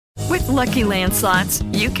Lucky Land Slots,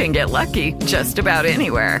 you can get lucky just about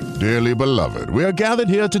anywhere. Dearly beloved, we are gathered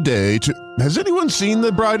here today to... Has anyone seen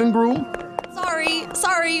the bride and groom?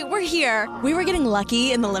 Sorry, we're here. We were getting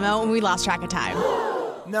lucky in the limo and we lost track of time.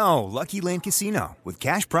 No, Lucky Land Casino, with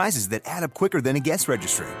cash prizes that add up quicker than a guest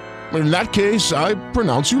registry. In that case, I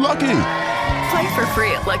pronounce you lucky. Play for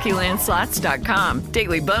free at LuckyLandSlots.com.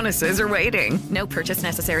 Daily bonuses are waiting. No purchase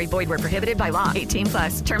necessary. Void where prohibited by law.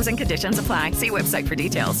 18+. Terms and conditions apply. See website for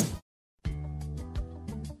details.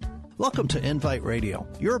 Welcome to Invite Radio.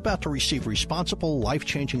 You're about to receive responsible,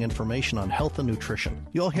 life-changing information on health and nutrition.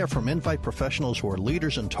 You'll hear from Invite professionals who are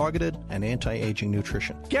leaders in targeted and anti-aging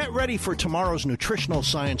nutrition. Get ready for tomorrow's nutritional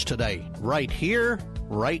science today, right here,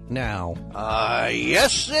 right now.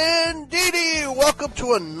 Yes, indeedy. Welcome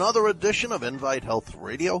to another edition of Invite Health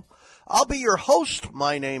Radio. I'll be your host.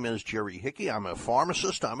 My name is Jerry Hickey. I'm a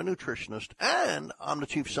pharmacist, I'm a nutritionist, and I'm the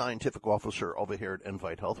Chief Scientific Officer over here at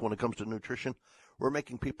Invite Health. When it comes to nutrition, we're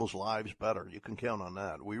making people's lives better. You can count on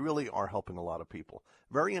that. We really are helping a lot of people.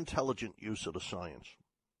 Very intelligent use of the science.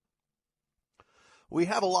 We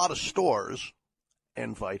have a lot of stores,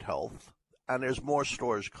 Invite Health, and there's more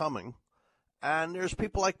stores coming. And there's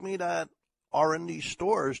people like me that are in these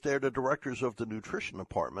stores. They're the directors of the nutrition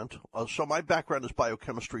department. So my background is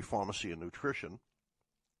biochemistry, pharmacy, and nutrition.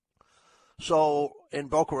 So in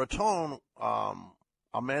Boca Raton,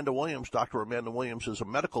 Amanda Williams, Dr. Amanda Williams, is a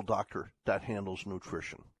medical doctor that handles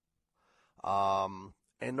nutrition.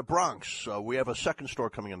 In the Bronx, we have a second store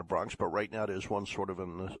coming in the Bronx, but right now there's one sort of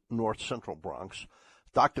in the north central Bronx.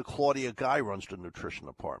 Dr. Claudia Guy runs the nutrition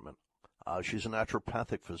department. She's a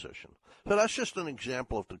naturopathic physician. So that's just an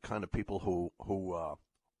example of the kind of people who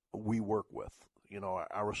we work with, you know,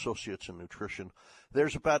 our associates in nutrition.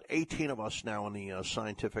 There's about 18 of us now in the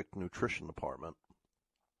scientific nutrition department.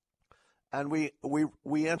 And we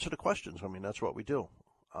answer the questions. I mean, that's what we do.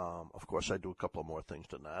 Of course, I do a couple of more things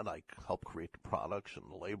than that. I help create the products and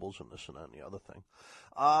the labels and this and that and the other thing.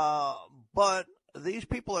 But these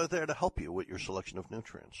people are there to help you with your selection of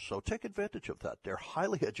nutrients. So take advantage of that. They're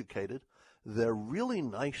highly educated. They're really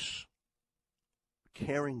nice,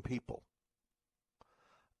 caring people.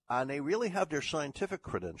 And they really have their scientific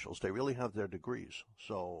credentials. They really have their degrees.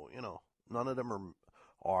 So, you know, none of them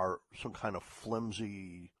are some kind of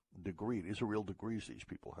flimsy degree. These are real degrees these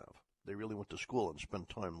people have. They really went to school and spent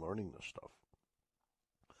time learning this stuff.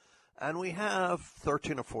 And we have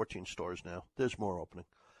 13 or 14 stores now. There's more opening.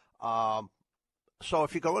 So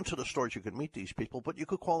if you go into the stores, you can meet these people, but you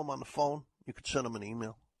could call them on the phone. You could send them an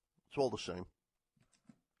email. It's all the same.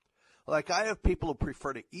 Like, I have people who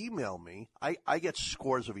prefer to email me. I get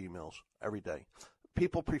scores of emails every day.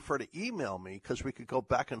 People prefer to email me because we could go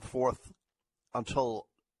back and forth until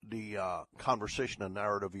the conversation and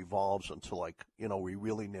narrative evolves until, like, you know, we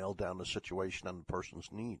really nail down the situation and the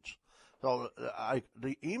person's needs. So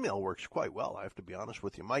the email works quite well, I have to be honest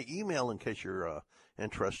with you. My email, in case you're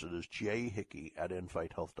interested, is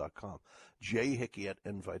jhickey@invitehealth.com.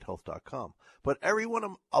 jhickey@invitehealth.com. But every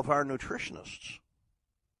one of our nutritionists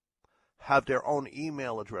have their own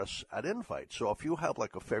email address at Invite. So if you have,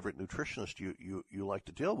 like, a favorite nutritionist you like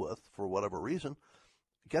to deal with for whatever reason,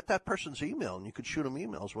 get that person's email, and you can shoot them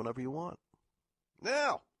emails whenever you want.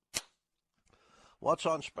 Now, what's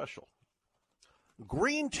on special?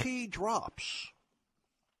 Green tea drops.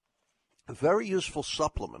 A very useful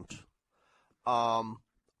supplement.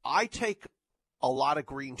 I take a lot of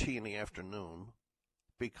green tea in the afternoon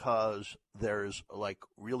because there's, like,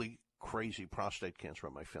 really crazy prostate cancer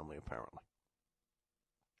in my family, apparently.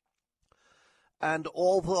 And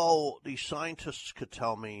although the scientists could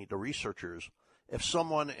tell me, the researchers, if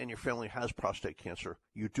someone in your family has prostate cancer,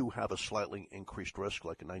 you do have a slightly increased risk,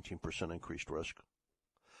 like a 19% increased risk.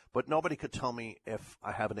 But nobody could tell me if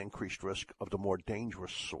I have an increased risk of the more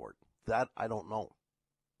dangerous sort. That I don't know.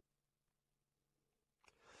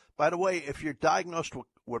 By the way, if you're diagnosed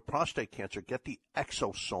with prostate cancer, get the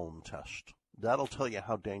exosome test. That'll tell you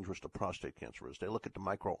how dangerous the prostate cancer is. They look at the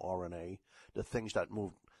microRNA, the things that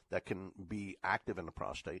move, that can be active in the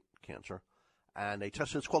prostate cancer. And they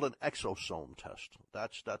test it. It's called an exosome test.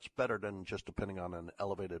 That's better than just depending on an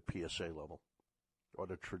elevated PSA level or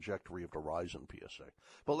the trajectory of the rise in PSA.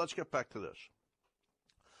 But let's get back to this.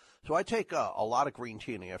 So I take a lot of green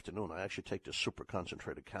tea in the afternoon. I actually take this super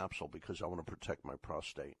concentrated capsule because I want to protect my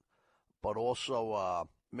prostate. But also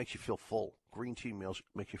makes you feel full. Green tea meals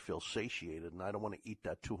make you feel satiated, and I don't want to eat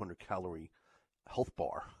that 200-calorie health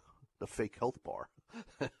bar, the fake health bar.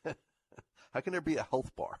 How can there be a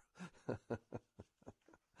health bar?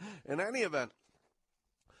 In any event,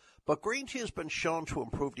 but green tea has been shown to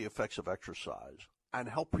improve the effects of exercise. and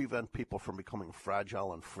help prevent people from becoming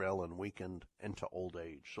fragile and frail and weakened into old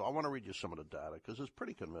age. So I want to read you some of the data because it's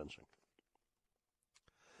pretty convincing.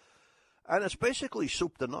 And it's basically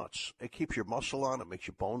soup to nuts. It keeps your muscle on. It makes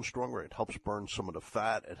your bones stronger. It helps burn some of the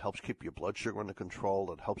fat. It helps keep your blood sugar under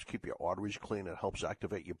control. It helps keep your arteries clean. It helps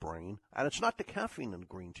activate your brain. And it's not the caffeine in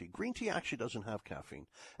green tea. Green tea actually doesn't have caffeine.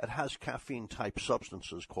 It has caffeine-type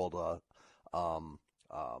substances called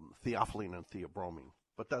theophylline and theobromine.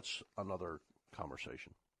 But that's another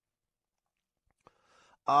conversation.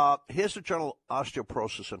 Here's the journal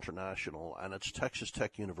Osteoporosis International, and it's Texas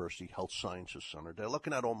Tech University Health Sciences Center. They're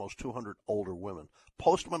looking at almost 200 older women,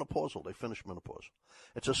 postmenopausal. They finished menopause.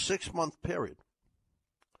 It's a 6-month period.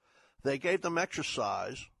 They gave them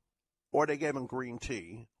exercise, or they gave them green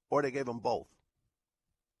tea, or they gave them both.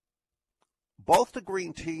 Both the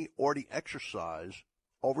green tea or the exercise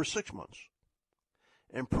over 6 months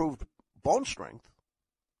improved bone strength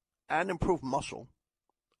and improved muscle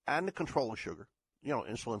and the control of sugar.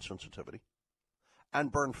 Insulin sensitivity,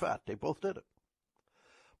 and burn fat. They both did it.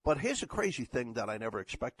 But here's a crazy thing that I never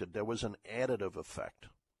expected. There was an additive effect.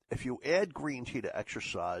 If you add green tea to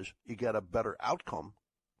exercise, you get a better outcome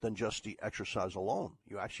than just the exercise alone.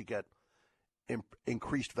 You actually get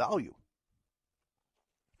increased value.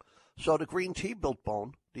 So the green tea built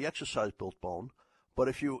bone, the exercise built bone, but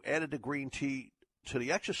if you added the green tea to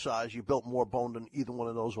the exercise, you built more bone than either one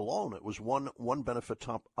of those alone. It was one benefit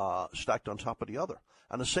stacked on top of the other.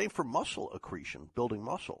 And the same for muscle accretion, building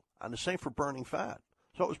muscle, and the same for burning fat.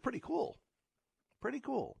 So it was pretty cool. Pretty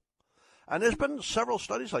cool. And there's been several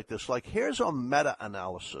studies like this. Like, here's a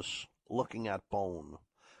meta-analysis looking at bone,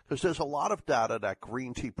 because there's a lot of data that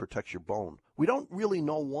green tea protects your bone. We don't really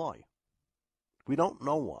know why. We don't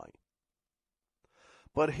know why.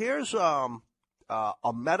 But here's a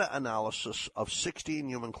meta-analysis of 16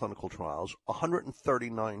 human clinical trials,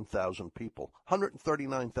 139,000 people.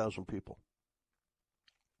 139,000 people.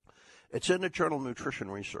 It's in the journal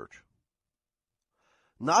Nutrition Research.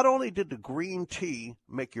 Not only did the green tea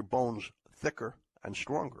make your bones thicker and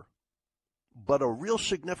stronger, but a real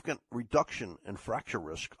significant reduction in fracture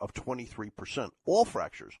risk of 23%. All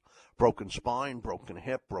fractures, broken spine, broken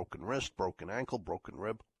hip, broken wrist, broken ankle, broken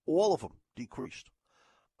rib, all of them decreased.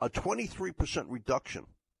 A 23% reduction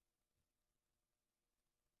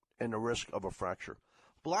in the risk of a fracture.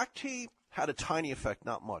 Black tea had a tiny effect,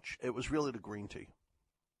 not much. It was really the green tea.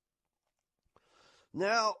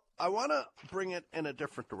 Now, I want to bring it in a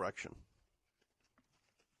different direction.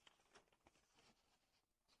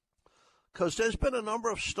 Because there's been a number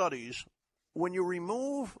of studies, when you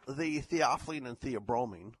remove the theophylline and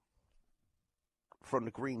theobromine from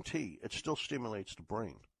the green tea, it still stimulates the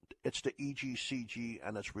brain. It's the EGCG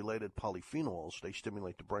and its related polyphenols. They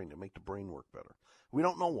stimulate the brain. They make the brain work better. We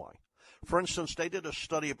don't know why. For instance, they did a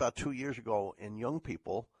study about 2 years ago in young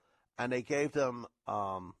people, and they gave them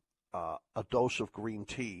a dose of green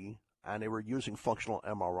tea, and they were using functional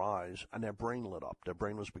MRIs, and their brain lit up. Their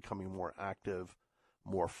brain was becoming more active,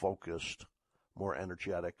 more focused, more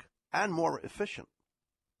energetic, and more efficient.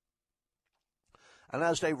 And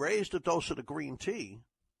as they raised the dose of the green tea,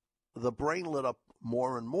 the brain lit up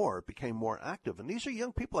more and more. It became more active. And these are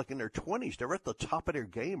young people, like in their 20s. They're at the top of their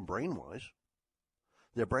game brain-wise.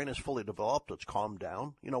 Their brain is fully developed. It's calmed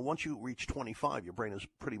down. Once you reach 25, your brain is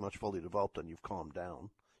pretty much fully developed and you've calmed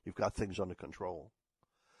down. You've got things under control.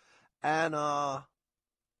 And the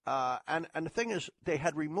thing is, they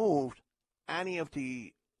had removed any of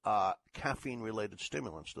the caffeine-related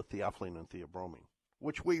stimulants, the theophylline and theobromine,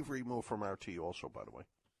 which we've removed from our tea also, by the way.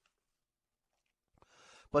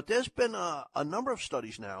 But there's been a number of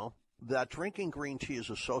studies now that drinking green tea is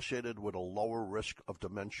associated with a lower risk of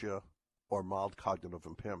dementia or mild cognitive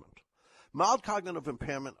impairment. Mild cognitive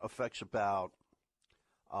impairment affects about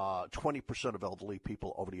 20% of elderly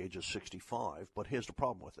people over the age of 65, but here's the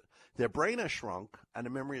problem with it. Their brain has shrunk, and the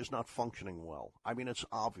memory is not functioning well. I mean, it's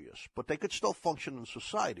obvious, but they could still function in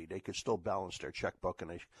society. They could still balance their checkbook, and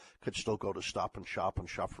they could still go to Stop and Shop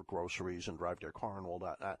for groceries and drive their car and all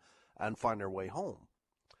that, and find their way home.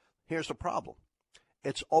 Here's the problem.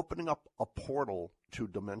 It's opening up a portal to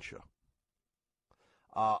dementia.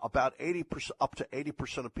 About 80%, up to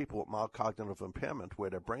 80% of people with mild cognitive impairment, where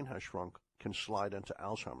their brain has shrunk, can slide into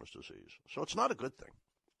Alzheimer's disease. So it's not a good thing,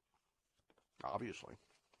 obviously.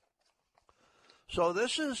 So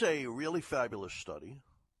this is a really fabulous study.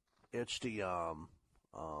 It's the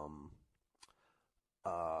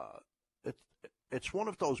it's one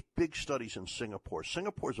of those big studies in Singapore.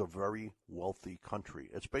 Singapore is a very wealthy country.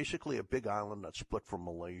 It's basically a big island that's split from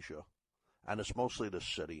Malaysia, and it's mostly the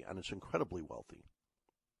city, and it's incredibly wealthy.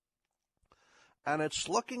 And it's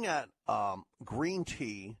looking at green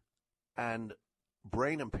tea and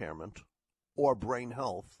brain impairment or brain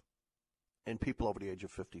health in people over the age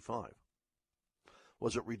of 55?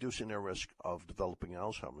 Was it reducing their risk of developing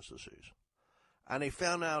Alzheimer's disease? And they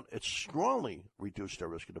found out it strongly reduced their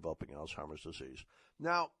risk of developing Alzheimer's disease.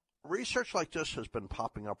 Now, research like this has been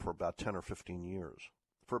popping up for about 10 or 15 years.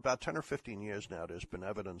 For about 10 or 15 years now, there's been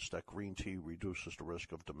evidence that green tea reduces the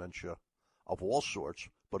risk of dementia of all sorts,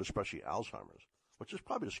 but especially Alzheimer's, which is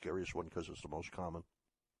probably the scariest one because it's the most common.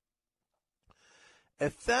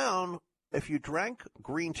 It found if you drank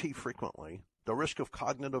green tea frequently, the risk of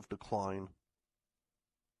cognitive decline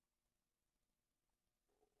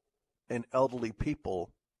in elderly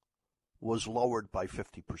people was lowered by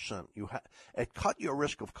 50%. It cut your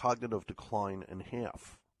risk of cognitive decline in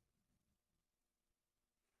half.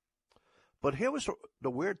 But here was the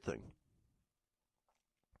weird thing.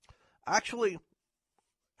 Actually,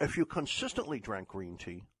 if you consistently drank green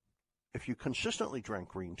tea, it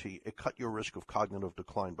cut your risk of cognitive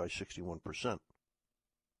decline by 61%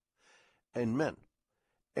 in men.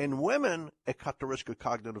 In women, it cut the risk of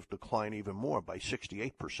cognitive decline even more by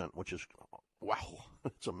 68%, which is, wow,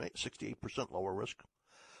 it's amazing, 68% lower risk.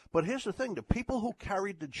 But here's the thing, the people who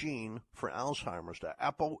carried the gene for Alzheimer's, the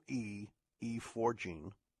ApoE4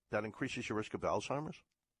 gene, that increases your risk of Alzheimer's,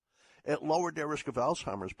 it lowered their risk of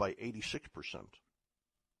Alzheimer's by 86%.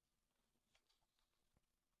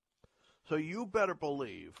 So you better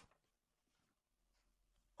believe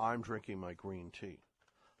I'm drinking my green tea.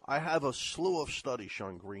 I have a slew of studies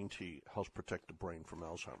showing green tea helps protect the brain from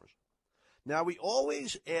Alzheimer's. Now, we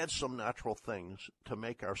always add some natural things to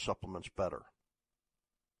make our supplements better.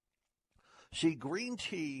 See, green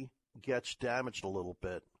tea gets damaged a little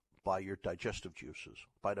bit by your digestive juices,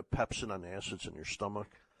 by the pepsin and acids in your stomach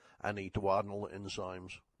and the duodenal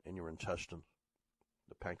enzymes in your intestine,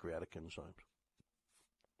 the pancreatic enzymes.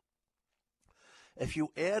 If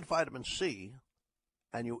you add vitamin C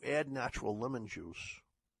and you add natural lemon juice,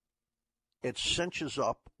 it cinches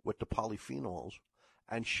up with the polyphenols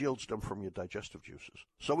and shields them from your digestive juices.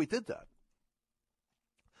 So we did that.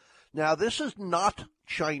 Now, this is not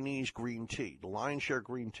Chinese green tea. The lion's share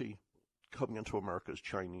green tea coming into America is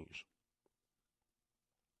Chinese.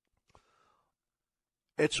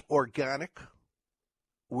 It's organic.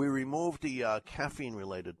 We removed the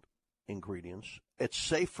caffeine-related ingredients. It's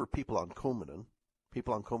safe for people on Coumadin.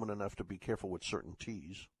 People on Coumadin have to be careful with certain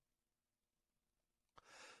teas.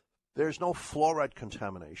 There's no fluoride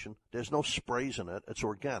contamination. There's no sprays in it. It's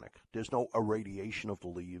organic. There's no irradiation of the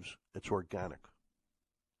leaves. It's organic.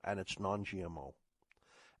 And it's non-GMO.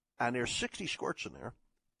 And there's 60 squirts in there.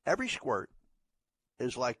 Every squirt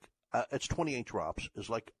is like, it's 28 drops, is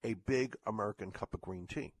like a big American cup of green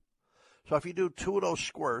tea. So if you do 2 of those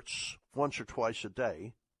squirts once or twice a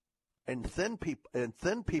day, in thin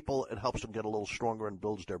people, it helps them get a little stronger and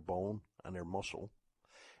builds their bone and their muscle.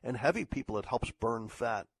 In heavy people, it helps burn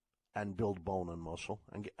fat and build bone and muscle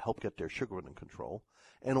and help get their sugar under control.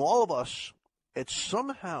 And all of us, it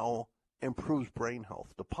somehow improves brain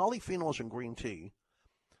health. The polyphenols in green tea,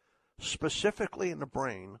 specifically in the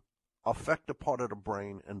brain, affect the part of the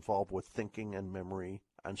brain involved with thinking and memory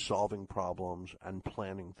and solving problems and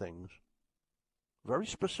planning things. Very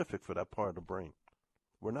specific for that part of the brain.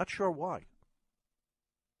 We're not sure why.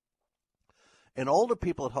 In older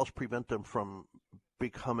people, it helps prevent them from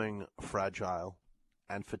becoming fragile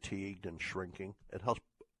and fatigued and shrinking. It helps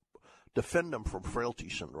defend them from frailty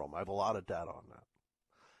syndrome. I have a lot of data on that.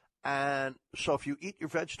 And so if you eat your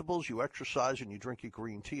vegetables, you exercise, and you drink your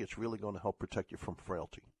green tea, it's really going to help protect you from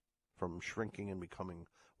frailty, from shrinking and becoming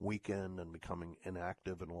weakened and becoming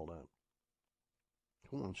inactive and all that.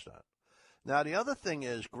 Who wants that? Now, the other thing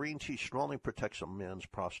is green tea strongly protects a man's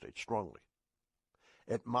prostate, strongly.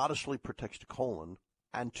 It modestly protects the colon,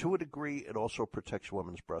 and to a degree, it also protects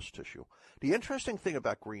women's breast tissue. The interesting thing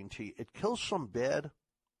about green tea, it kills some bad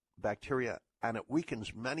bacteria, and it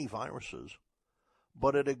weakens many viruses,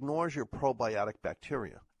 but it ignores your probiotic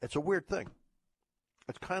bacteria. It's a weird thing.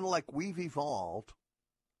 It's kind of like we've evolved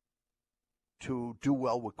to do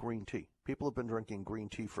well with green tea. People have been drinking green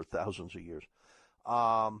tea for thousands of years.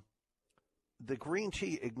 The green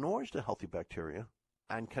tea ignores the healthy bacteria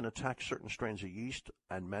and can attack certain strains of yeast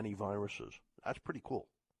and many viruses. That's pretty cool.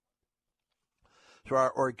 So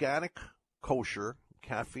our organic, kosher,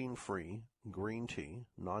 caffeine-free green tea,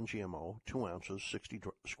 non-GMO, 2 ounces, 60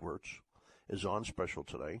 squirts, is on special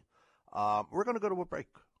today. We're going to go to a break.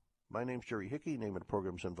 My name's Jerry Hickey. Name of the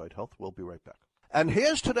program is Invite Health. We'll be right back. And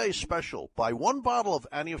here's today's special. Buy one bottle of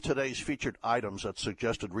any of today's featured items at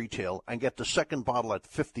suggested retail and get the second bottle at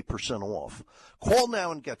 50% off. Call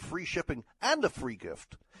now and get free shipping and a free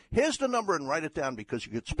gift. Here's the number, and write it down because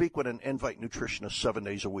you could speak with an Invite nutritionist 7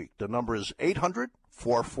 days a week. The number is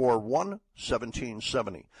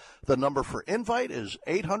 800-441-1770. The number for Invite is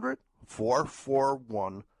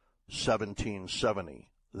 800-441-1770.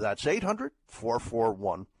 That's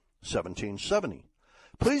 800-441-1770.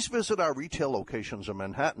 Please visit our retail locations in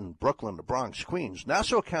Manhattan, Brooklyn, the Bronx, Queens,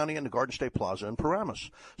 Nassau County, and the Garden State Plaza in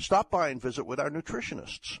Paramus. Stop by and visit with our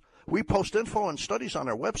nutritionists. We post info and studies on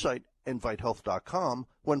our website, invitehealth.com.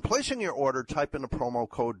 When placing your order, type in the promo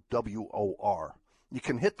code WOR. You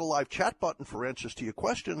can hit the live chat button for answers to your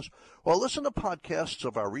questions or listen to podcasts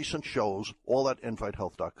of our recent shows, all at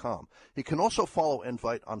invitehealth.com. You can also follow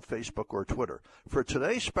Invite on Facebook or Twitter. For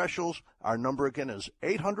today's specials, our number again is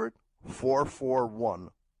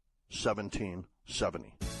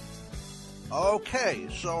 800-441-1770. Okay,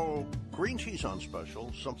 so green tea's on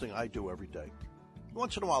special, something I do every day.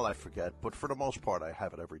 Once in a while I forget, but for the most part I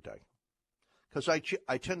have it every day. Because I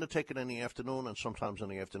tend to take it in the afternoon, and sometimes in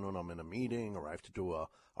the afternoon I'm in a meeting or I have to do a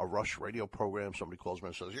rush radio program. Somebody calls me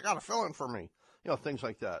and says, you got to fill in for me. You know, things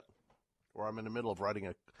like that. Or I'm in the middle of writing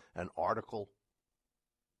an article.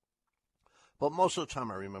 But most of the time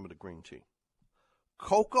I remember the green tea.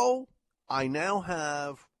 Cocoa, I now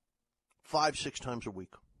have 5-6 times a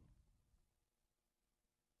week.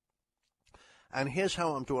 And here's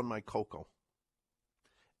how I'm doing my cocoa.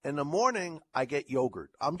 In the morning, I get yogurt.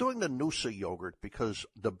 I'm doing the Noosa yogurt because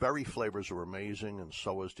the berry flavors are amazing, and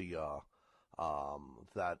so is the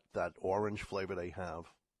that orange flavor they have.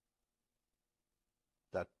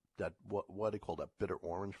 That what do they call that, bitter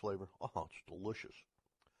orange flavor? Oh, it's delicious.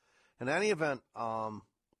 In any event, I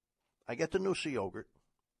get the Noosa yogurt,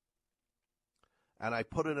 and I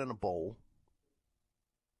put it in a bowl,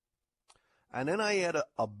 and then I add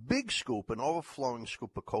a big scoop, an overflowing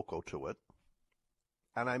scoop of cocoa to it.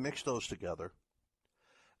 And I mix those together.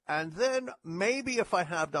 And then maybe if I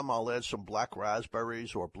have them, I'll add some black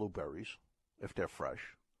raspberries or blueberries if they're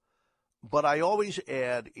fresh. But I always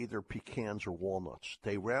add either pecans or walnuts.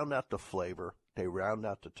 They round out the flavor. They round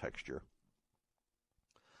out the texture.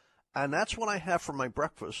 And that's what I have for my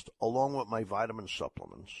breakfast, along with my vitamin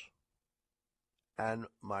supplements and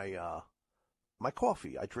my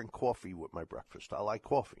coffee. I drink coffee with my breakfast. I like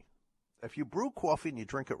coffee. If you brew coffee and you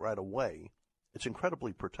drink it right away, it's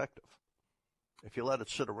incredibly protective. If you let it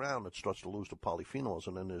sit around, it starts to lose the polyphenols,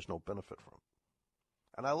 and then there's no benefit from it.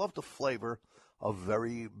 And I love the flavor of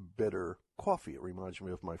very bitter coffee. It reminds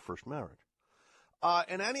me of my first marriage.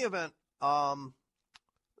 In any event,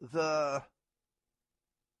 the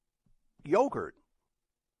yogurt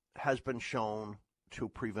has been shown to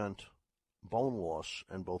prevent bone loss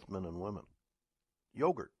in both men and women.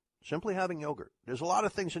 Yogurt. Simply having yogurt. There's a lot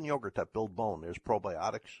of things in yogurt that build bone. There's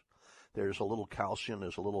probiotics. There's a little calcium,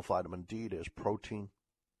 there's a little vitamin D, there's protein.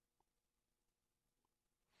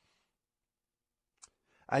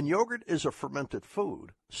 And yogurt is a fermented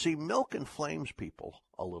food. See, milk inflames people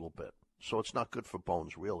a little bit, so it's not good for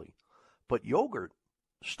bones, really. But yogurt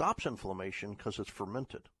stops inflammation because it's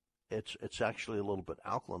fermented. It's actually a little bit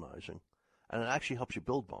alkalinizing, and it actually helps you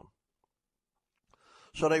build bone.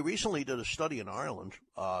 So they recently did a study in Ireland,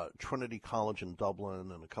 Trinity College in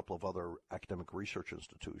Dublin and a couple of other academic research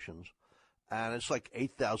institutions, and it's like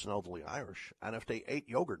 8,000 elderly Irish. And if they ate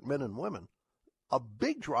yogurt, men and women, a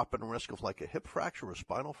big drop in the risk of like a hip fracture or a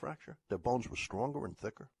spinal fracture. Their bones were stronger and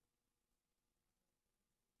thicker.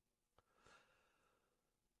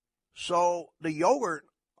 So the yogurt,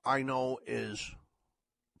 I know, is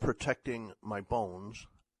protecting my bones.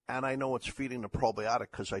 And I know it's feeding the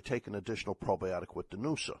probiotic because I take an additional probiotic with the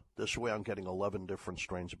Noosa. This way I'm getting 11 different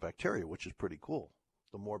strains of bacteria, which is pretty cool.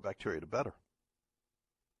 The more bacteria, the better.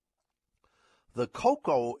 The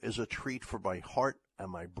cocoa is a treat for my heart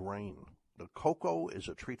and my brain. The cocoa is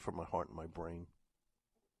a treat for my heart and my brain.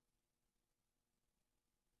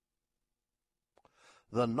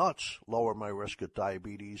 The nuts lower my risk of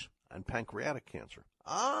diabetes and pancreatic cancer.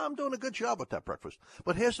 I'm doing a good job with that breakfast.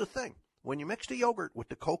 But here's the thing. When you mix the yogurt with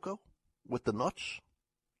the cocoa, with the nuts,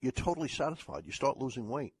 you're totally satisfied. You start losing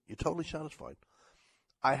weight. You're totally satisfied.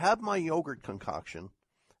 I have my yogurt concoction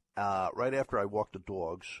right after I walk the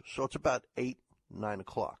dogs, so it's about 8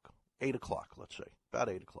 o'clock, let's say, about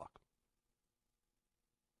 8 o'clock.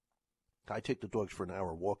 I take the dogs for an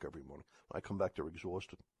hour walk every morning. When I come back, they're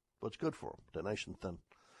exhausted, but it's good for them. They're nice and thin.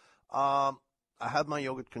 I have my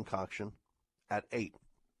yogurt concoction at 8.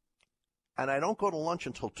 And I don't go to lunch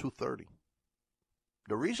until 2:30.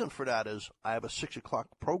 The reason for that is I have a 6 o'clock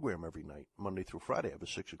program every night, Monday through Friday. I have a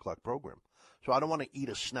 6 o'clock program. So I don't want to eat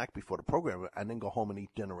a snack before the program and then go home and eat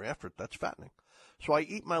dinner after it. That's fattening. So I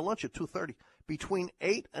eat my lunch at 2:30. Between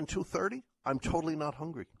 8 and 2:30, I'm totally not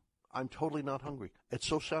hungry. I'm totally not hungry. It's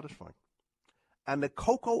so satisfying. And the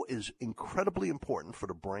cocoa is incredibly important for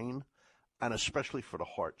the brain and especially for the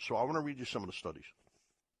heart. So I want to read you some of the studies.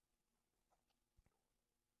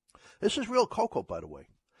 This is real cocoa, by the way.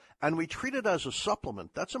 And we treat it as a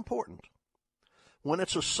supplement. That's important. When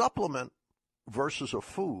it's a supplement versus a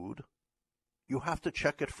food, you have to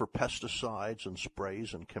check it for pesticides and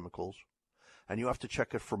sprays and chemicals. And you have to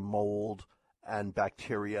check it for mold and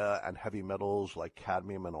bacteria and heavy metals like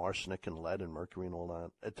cadmium and arsenic and lead and mercury and all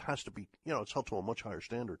that. It has to be, it's held to a much higher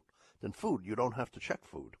standard than food. You don't have to check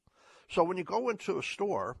food. So when you go into a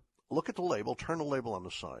store, look at the label, turn the label on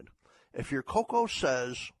the side. If your cocoa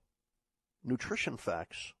says nutrition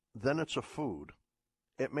facts, then it's a food.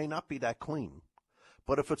 It may not be that clean.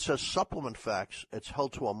 But if it says supplement facts, it's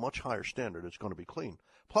held to a much higher standard. It's going to be clean.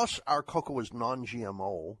 Plus, our cocoa is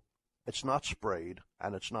non-GMO. It's not sprayed,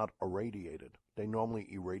 and it's not irradiated. They normally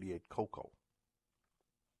irradiate cocoa.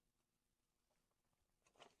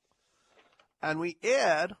 And we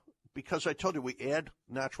add, because I told you we add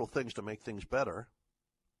natural things to make things better,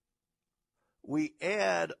 we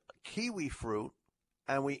add kiwi fruit,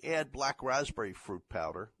 and we add black raspberry fruit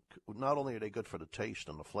powder. Not only are they good for the taste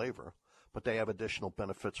and the flavor, but they have additional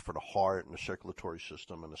benefits for the heart and the circulatory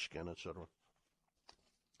system and the skin, etc.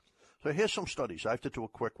 So here's some studies. I have to do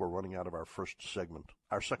it quick. We're running out of our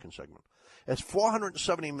second segment. It's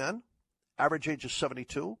 470 men, average age is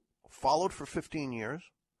 72, followed for 15 years.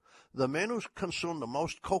 The men who consumed the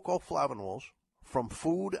most cocoa flavonols from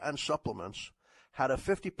food and supplements had a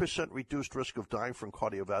 50% reduced risk of dying from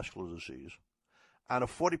cardiovascular disease and a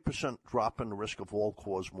 40% drop in the risk of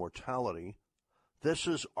all-cause mortality. This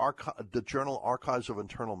is the Journal Archives of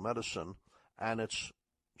Internal Medicine, and it's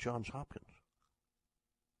Johns Hopkins.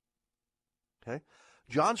 Okay?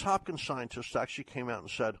 Johns Hopkins scientists actually came out and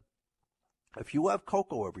said, if you have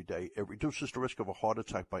cocoa every day, it reduces the risk of a heart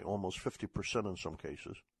attack by almost 50% in some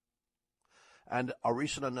cases. And a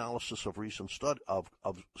recent analysis of recent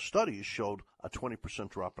studies showed a 20%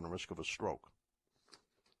 drop in the risk of a stroke.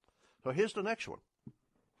 So here's the next one.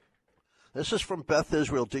 This is from Beth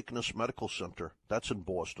Israel Deaconess Medical Center. That's in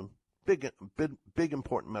Boston. Big,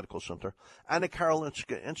 important medical center. And the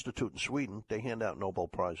Karolinska Institute in Sweden. They hand out Nobel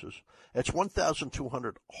Prizes. It's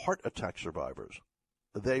 1,200 heart attack survivors.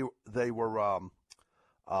 They were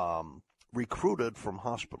recruited from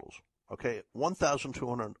hospitals. Okay,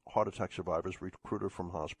 1,200 heart attack survivors recruited from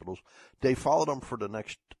hospitals. They followed them for the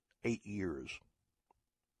next 8 years.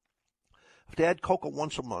 If they had cocoa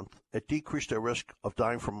once a month, it decreased their risk of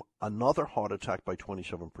dying from another heart attack by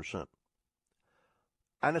 27%.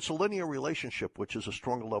 And it's a linear relationship, which is a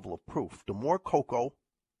stronger level of proof. The more cocoa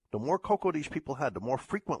these people had, the more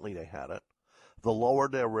frequently they had it, the lower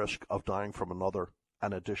their risk of dying from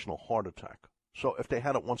an additional heart attack. So if they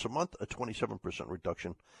had it once a month, a 27%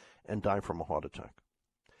 reduction in dying from a heart attack.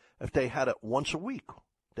 If they had it once a week,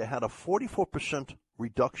 they had a 44%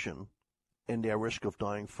 reduction in their risk of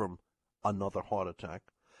dying from another heart attack.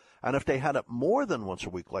 And if they had it more than once a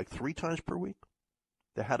week, like 3 times per week,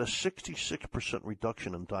 they had a 66%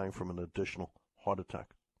 reduction in dying from an additional heart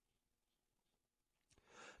attack.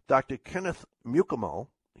 Dr. Kenneth Mukamal,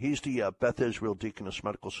 he's the Beth Israel Deaconess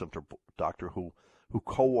Medical Center doctor who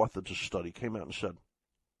co-authored this study, came out and said,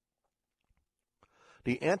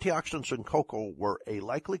 the antioxidants in cocoa were a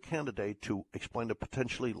likely candidate to explain the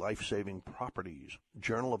potentially life-saving properties.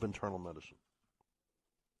 Journal of Internal Medicine.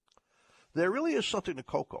 There really is something to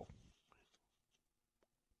cocoa.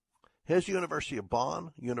 Here's the University of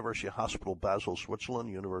Bonn, University Hospital Basel, Switzerland,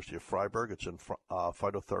 University of Freiburg. It's in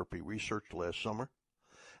phytotherapy research last summer.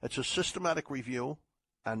 It's a systematic review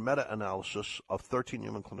and meta-analysis of 13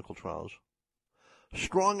 human clinical trials.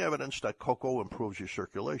 Strong evidence that cocoa improves your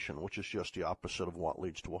circulation, which is just the opposite of what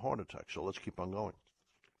leads to a heart attack. So let's keep on going.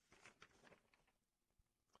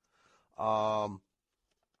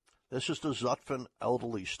 This is the Zutphen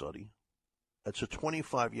Elderly Study. It's a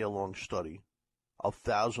 25-year-long study of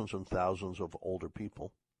thousands and thousands of older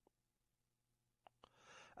people.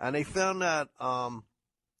 And they found that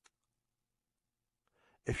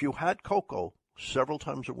if you had cocoa several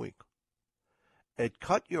times a week, it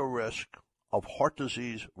cut your risk of heart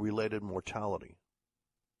disease-related mortality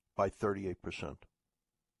by 38%.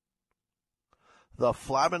 The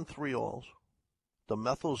flavanols, the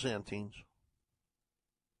methylxanthines,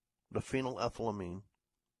 the phenylethylamine,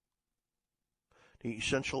 the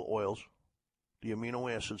essential oils, the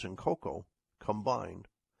amino acids in cocoa combined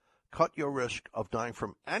cut your risk of dying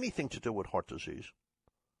from anything to do with heart disease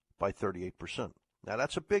by 38%. Now,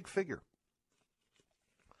 that's a big figure.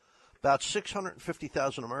 About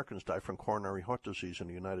 650,000 Americans die from coronary heart disease in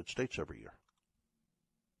the United States every year.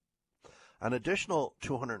 An additional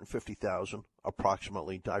 250,000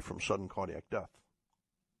 approximately die from sudden cardiac death.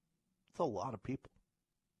 That's a lot of people.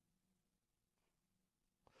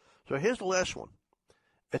 So here's the last one.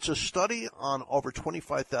 It's a study on over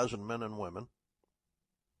 25,000 men and women.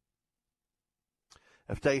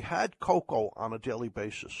 If they had cocoa on a daily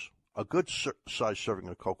basis, a good size serving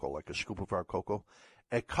of cocoa, like a scoop of our cocoa,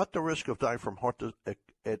 it cut the risk of dying from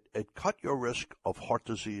it cut your risk of heart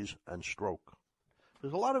disease and stroke.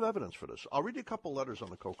 There's a lot of evidence for this. I'll read you a couple letters on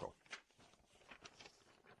the cocoa.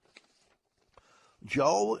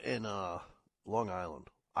 Joe in Long Island.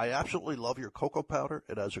 I absolutely love your cocoa powder.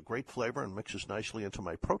 It has a great flavor and mixes nicely into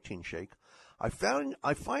my protein shake. I find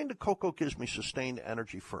the cocoa gives me sustained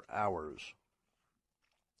energy for hours.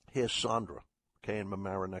 Here's Sandra, in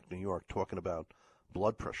Mamaroneck, New York, talking about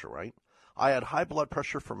blood pressure, right? I had high blood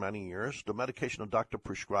pressure for many years. The medication a doctor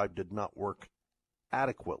prescribed did not work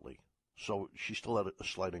adequately, so she still had a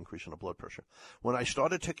slight increase in her blood pressure. When I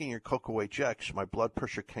started taking your Cocoa HX, my blood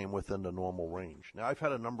pressure came within the normal range. Now, I've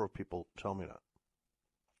had a number of people tell me that.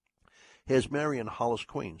 Here's Mary in Hollis,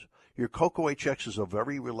 Queens. Your Cocoa HX is a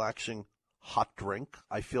very relaxing hot drink.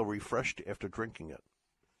 I feel refreshed after drinking it.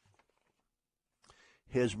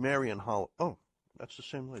 Here's Mary in Hollis. Oh, that's the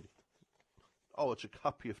same lady. Oh, it's a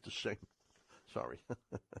copy of the same. Sorry.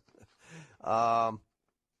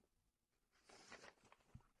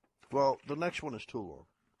 Well, the next one is too long.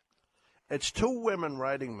 It's two women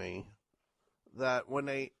writing me that when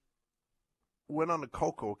they went on the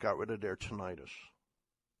cocoa, it got rid of their tinnitus.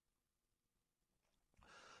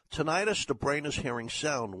 Tinnitus, the brain is hearing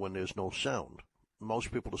sound when there's no sound.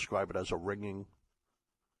 Most people describe it as a ringing,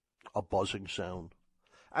 a buzzing sound.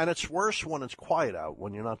 And it's worse when it's quiet out,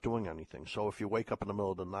 when you're not doing anything. So if you wake up in the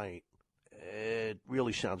middle of the night, it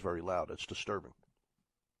really sounds very loud. It's disturbing.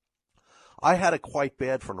 I had it quite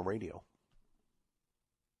bad from the radio.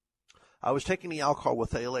 I was taking the alcohol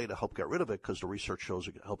with ALA to help get rid of it because the research shows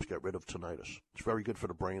it helps get rid of tinnitus. It's very good for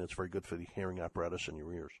the brain. It's very good for the hearing apparatus in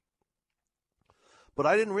your ears. But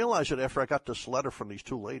I didn't realize it after I got this letter from these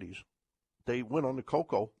two ladies. They went on the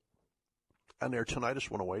cocoa, and their tinnitus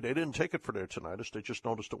went away. They didn't take it for their tinnitus. They just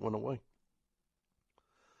noticed it went away.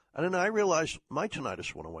 And then I realized my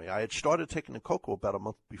tinnitus went away. I had started taking the cocoa about a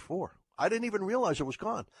month before. I didn't even realize it was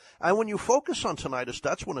gone. And when you focus on tinnitus,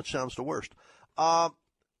 that's when it sounds the worst. How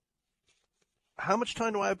much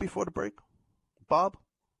time do I have before the break? Bob?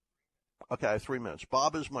 Okay, I have 3 minutes.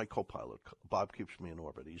 Bob is my co-pilot. Bob keeps me in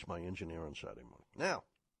orbit. He's my engineer on Saturday morning. Now,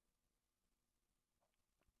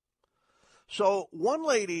 so one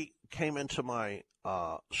lady came into my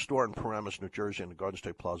store in Paramus, New Jersey, in the Garden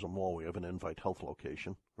State Plaza Mall. We have an Invite Health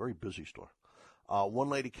location. Very busy store. One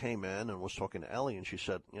lady came in and was talking to Ellie, and she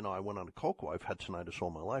said, I went on a cocoa. I've had tinnitus all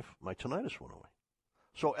my life. My tinnitus went away.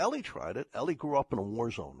 So Ellie tried it. Ellie grew up in a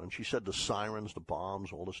war zone, and she said the sirens, the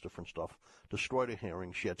bombs, all this different stuff destroyed her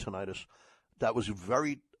hearing. She had tinnitus. That was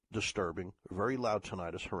very disturbing, very loud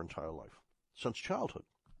tinnitus her entire life, since childhood.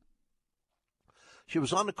 She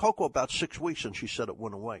was on the cocoa about 6 weeks, and she said it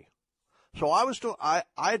went away. So I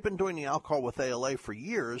had been doing the alcohol with ALA for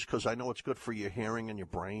years because I know it's good for your hearing and your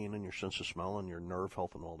brain and your sense of smell and your nerve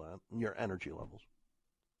health and all that, and your energy levels.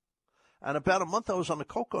 And about a month I was on the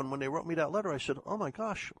cocoa, and when they wrote me that letter, I said, oh, my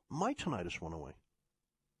gosh, my tinnitus went away.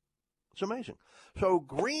 It's amazing. So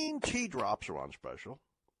green tea drops are on special,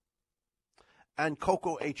 and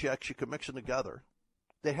Cocoa HX, you can mix them together.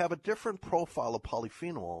 They have a different profile of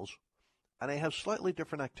polyphenols, and they have slightly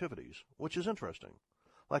different activities, which is interesting.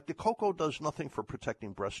 Like the cocoa does nothing for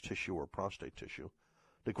protecting breast tissue or prostate tissue.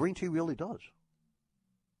 The green tea really does.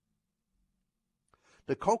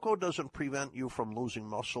 The cocoa doesn't prevent you from losing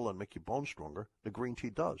muscle and make your bones stronger. The green tea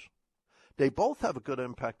does. They both have a good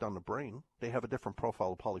impact on the brain. They have a different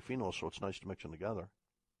profile of polyphenols, so it's nice to mix them together.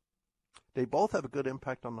 They both have a good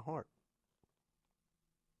impact on the heart.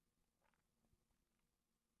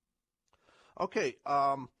 Okay,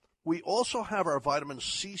 we also have our vitamin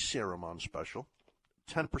C serum on special.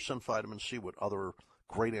 10% vitamin C with other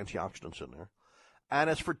great antioxidants in there. And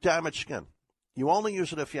it's for damaged skin. You only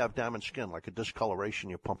use it if you have damaged skin, like a discoloration.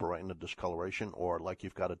 You pump it right into discoloration, or like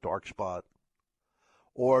you've got a dark spot,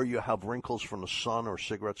 or you have wrinkles from the sun or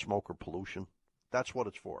cigarette smoke or pollution. That's what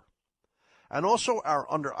it's for. And also our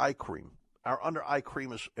under-eye cream. Our under-eye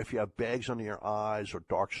cream is if you have bags under your eyes or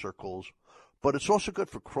dark circles, but it's also good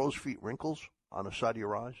for crow's feet wrinkles on the side of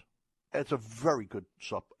your eyes. It's a very good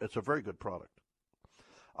product.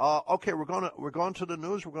 Okay, we're going to the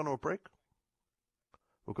news. We're going to a break.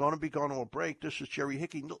 We're going to be going to a break. This is Jerry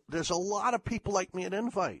Hickey. There's a lot of people like me at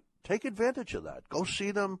Invite. Take advantage of that. Go see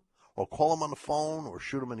them, or call them on the phone, or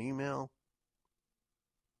shoot them an email.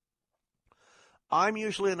 I'm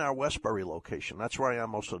usually in our Westbury location. That's where I am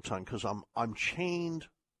most of the time because I'm chained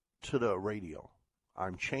to the radio.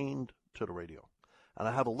 I'm chained to the radio. And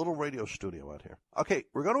I have a little radio studio out here. Okay,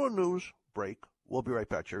 we're going to a news break. We'll be right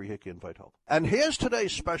back. Jerry Hickey, Invite Health. And here's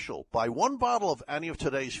today's special. Buy one bottle of any of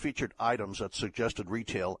today's featured items at suggested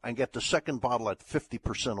retail and get the second bottle at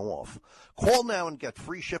 50% off. Call now and get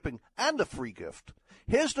free shipping and a free gift.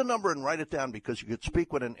 Here's the number, and write it down because you could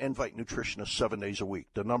speak with an Invite nutritionist 7 days a week.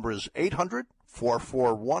 The number is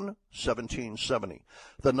 800-441-1770.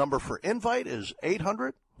 The number for Invite is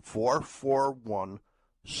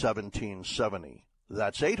 800-441-1770.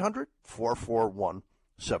 That's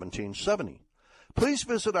 800-441-1770. Please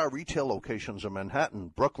visit our retail locations in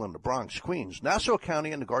Manhattan, Brooklyn, the Bronx, Queens, Nassau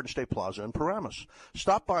County, and the Garden State Plaza in Paramus.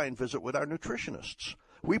 Stop by and visit with our nutritionists.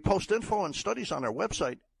 We post info and studies on our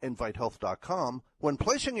website, invitehealth.com. When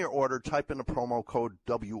placing your order, type in the promo code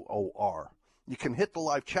WOR. You can hit the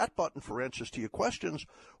live chat button for answers to your questions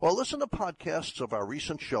or listen to podcasts of our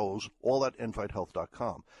recent shows, all at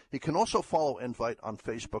invitehealth.com. You can also follow Invite on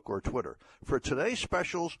Facebook or Twitter. For today's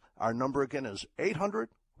specials, our number again is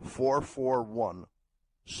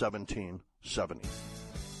 800-441-1770.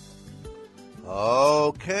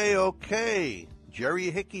 Okay.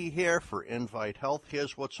 Jerry Hickey here for Invite Health.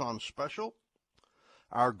 Here's what's on special.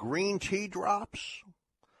 Our green tea drops.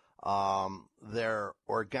 They're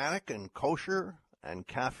organic and kosher and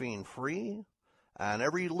caffeine-free. And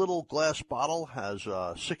every little glass bottle has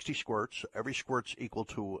 60 squirts. Every squirt's equal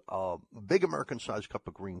to a big American-sized cup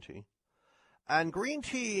of green tea. And green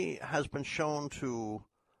tea has been shown to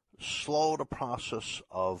slow the process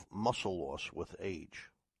of muscle loss with age.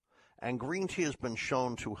 And green tea has been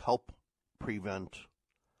shown to help prevent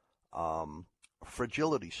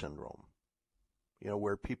fragility syndrome,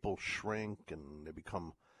 where people shrink and they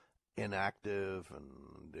become inactive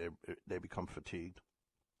and they become fatigued.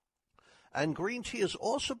 And green tea has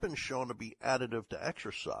also been shown to be additive to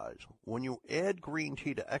exercise. When you add green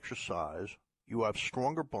tea to exercise, you have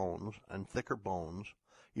stronger bones and thicker bones.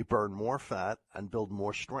 You burn more fat and build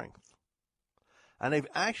more strength. And they've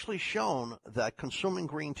actually shown that consuming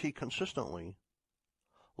green tea consistently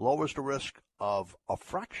lowers the risk of a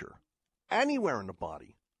fracture anywhere in the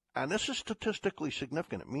body. And this is statistically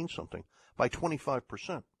significant. It means something, by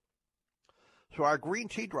 25%. So our green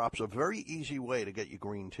tea drops, a very easy way to get you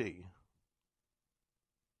green tea,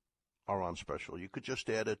 are on special. You could just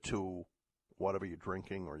add it to whatever you're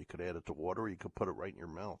drinking, or you could add it to water, or you could put it right in your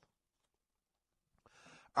mouth.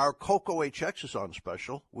 Our Cocoa HX is on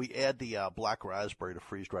special. We add the black raspberry, the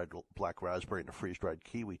freeze-dried black raspberry, and the freeze-dried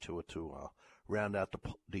kiwi to it to round out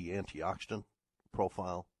the antioxidant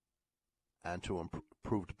profile and to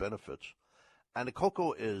improve the benefits. And the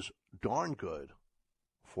cocoa is darn good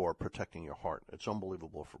for protecting your heart. It's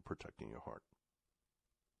unbelievable for protecting your heart.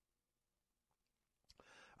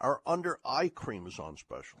 Our under-eye cream is on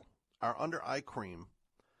special. Our under-eye cream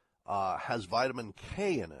has vitamin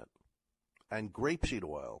K in it, and grapeseed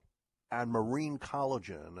oil, and marine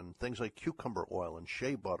collagen, and things like cucumber oil, and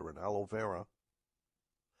shea butter, and aloe vera.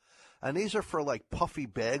 And these are for like puffy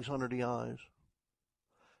bags under the eyes,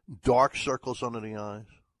 dark circles under the eyes,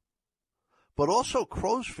 but also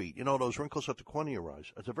crow's feet, those wrinkles at the corner of your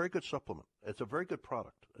eyes. It's a very good supplement. It's a very good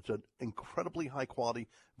product. It's an incredibly high quality,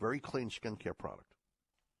 very clean skincare product.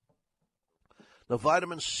 The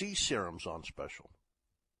vitamin C serum's on special.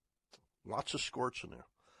 Lots of squirts in there.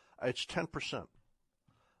 It's 10%.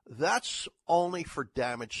 That's only for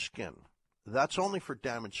damaged skin.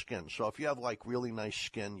 So if you have like really nice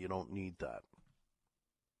skin, you don't need that.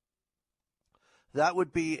 That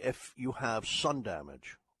would be if you have sun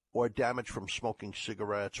damage or damage from smoking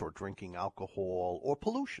cigarettes or drinking alcohol or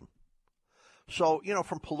pollution. So,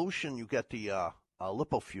 from pollution, you get the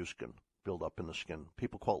lipofuscin build up in the skin.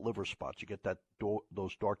 People call it liver spots. You get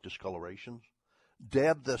those dark discolorations.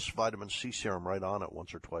 Dab this vitamin C serum right on it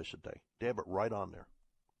once or twice a day. Dab it right on there.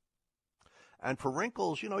 And for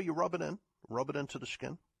wrinkles, you rub it into the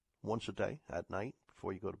skin once a day at night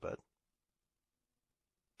before you go to bed.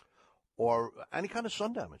 Or any kind of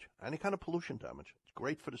sun damage, any kind of pollution damage. It's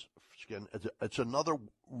great for the skin. It's another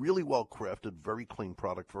really well-crafted, very clean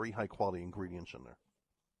product, very high-quality ingredients in there.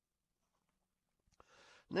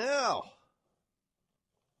 Now,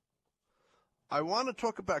 I want to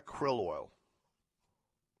talk about krill oil.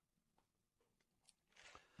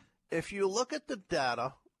 If you look at the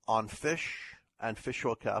data on fish and fish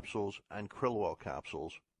oil capsules and krill oil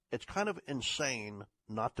capsules, it's kind of insane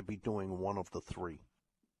not to be doing one of the three.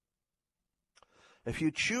 If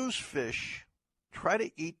you choose fish, try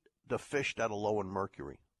to eat the fish that are low in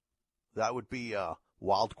mercury. That would be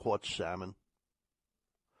wild-caught salmon,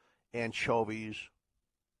 anchovies,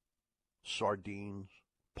 sardines,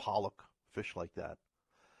 pollock, fish like that.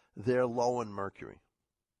 They're low in mercury.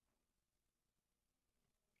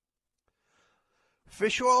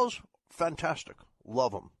 Fish oils, fantastic.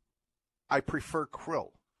 Love them. I prefer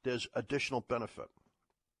krill. There's additional benefit.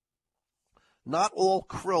 Not all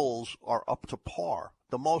krills are up to par.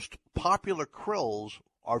 The most popular krills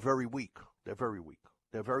are very weak. They're very weak.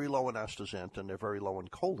 They're very low in astaxanthin. They're very low in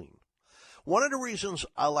choline. One of the reasons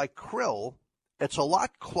I like krill, it's a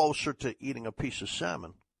lot closer to eating a piece of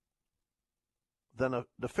salmon than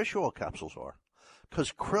the fish oil capsules are.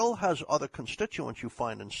 Because krill has other constituents you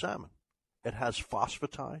find in salmon. It has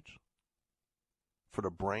phosphatides for the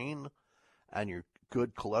brain and your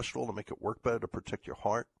good cholesterol to make it work better to protect your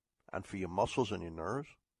heart and for your muscles and your nerves.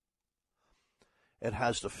 It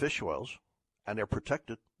has the fish oils, and they're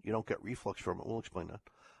protected. You don't get reflux from it. We'll explain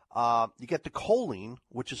that. You get the choline,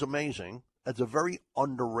 which is amazing. It's a very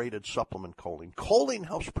underrated supplement, choline. Choline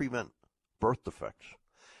helps prevent birth defects.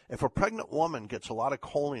 If a pregnant woman gets a lot of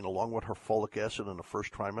choline along with her folic acid in the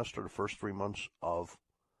first trimester, the first 3 months of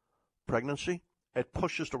pregnancy, it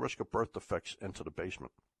pushes the risk of birth defects into the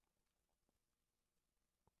basement.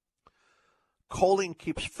 Choline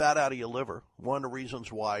keeps fat out of your liver. One of the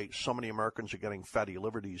reasons why so many Americans are getting fatty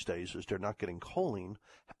liver these days is they're not getting choline.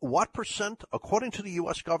 What percent, according to the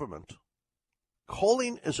U.S. government,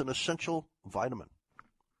 choline is an essential vitamin.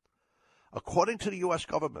 According to the U.S.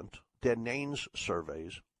 government, their NANES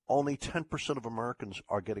surveys, only 10% of Americans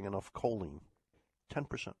are getting enough choline.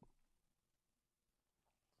 10%.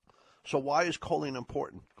 So why is choline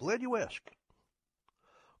important? Glad you asked.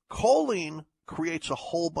 Choline creates a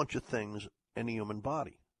whole bunch of things in the human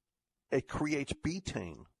body. It creates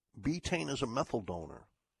betaine. Betaine is a methyl donor.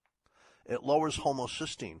 It lowers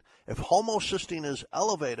homocysteine. If homocysteine is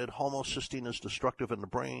elevated, homocysteine is destructive in the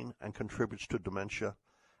brain and contributes to dementia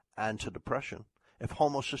and to depression. If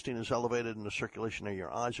homocysteine is elevated in the circulation of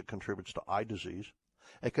your eyes, it contributes to eye disease.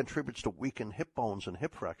 It contributes to weakened hip bones and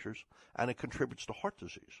hip fractures, and it contributes to heart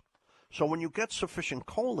disease. So when you get sufficient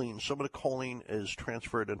choline, some of the choline is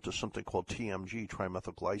transferred into something called TMG,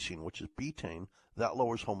 trimethylglycine, which is betaine. That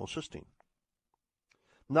lowers homocysteine.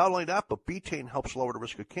 Not only that, but betaine helps lower the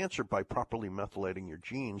risk of cancer by properly methylating your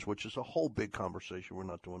genes, which is a whole big conversation. We're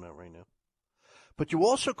not doing that right now. But you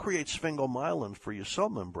also create sphingomyelin for your cell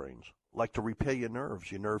membranes, like to repair your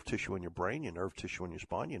nerves, your nerve tissue in your brain, your nerve tissue in your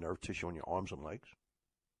spine, your nerve tissue in your arms and legs.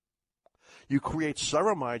 You create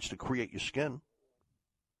ceramides to create your skin.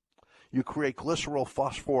 You create glycerol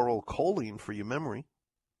phosphorylcholine for your memory.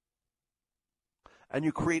 And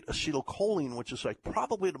you create acetylcholine, which is like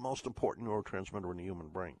probably the most important neurotransmitter in the human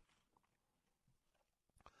brain.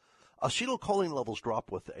 Acetylcholine levels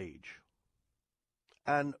drop with age.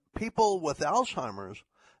 And people with Alzheimer's,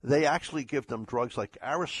 they actually give them drugs like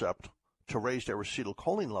Aricept to raise their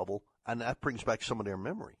acetylcholine level, and that brings back some of their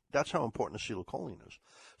memory. That's how important acetylcholine is.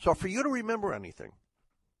 So for you to remember anything,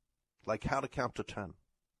 like how to count to 10,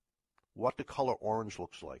 what the color orange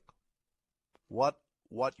looks like, what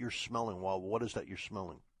you're smelling, well, what is that you're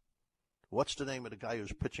smelling? What's the name of the guy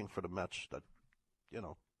who's pitching for the Mets? That,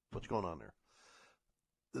 what's going on there?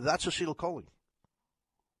 That's acetylcholine.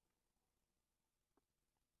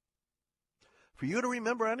 For you to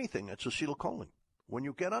remember anything, it's acetylcholine. When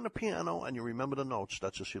you get on the piano and you remember the notes,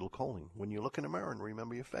 that's acetylcholine. When you look in the mirror and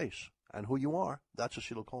remember your face and who you are, that's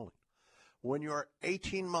acetylcholine. When you're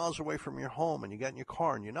 18 miles away from your home and you get in your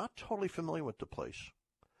car and you're not totally familiar with the place,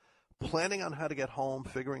 planning on how to get home,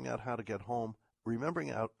 figuring out how to get home, remembering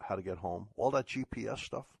out how to get home, all that GPS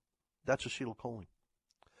stuff, that's acetylcholine.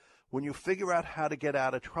 When you figure out how to get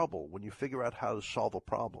out of trouble, when you figure out how to solve a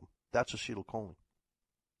problem, that's acetylcholine.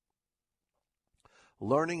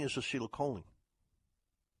 Learning is acetylcholine.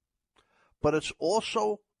 But it's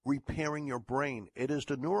also repairing your brain. It is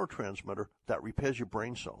the neurotransmitter that repairs your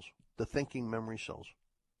brain cells, the thinking memory cells.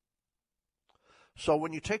 So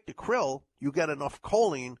when you take the krill, you get enough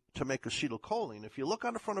choline to make acetylcholine. If you look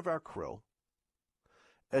on the front of our krill,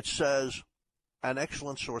 it says an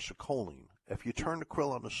excellent source of choline. If you turn the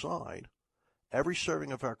krill on the side, every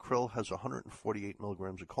serving of our krill has 148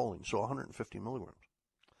 milligrams of choline, so 150 milligrams.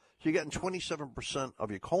 So you're getting 27% of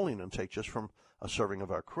your choline intake just from a serving of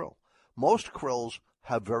our krill. Most krills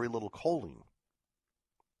have very little choline.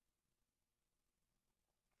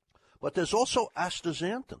 But there's also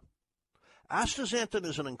astaxanthin. Astaxanthin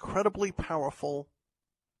is an incredibly powerful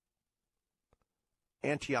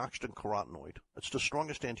antioxidant carotenoid. It's the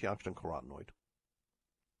strongest antioxidant carotenoid.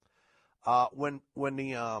 When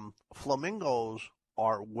the flamingos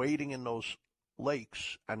are wading in those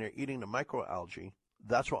lakes and they're eating the microalgae,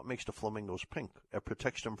 that's what makes the flamingos pink. It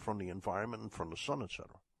protects them from the environment and from the sun, etc.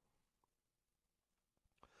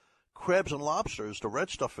 Crabs and lobsters, the red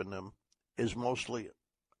stuff in them is mostly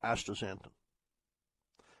astaxanthin.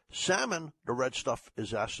 Salmon, the red stuff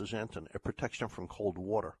is astaxanthin. It protects them from cold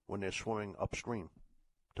water when they're swimming upstream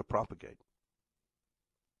to propagate.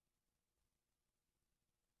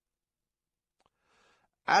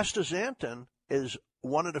 Astaxanthin is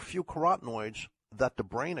one of the few carotenoids that the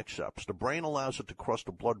brain accepts. The brain allows it to cross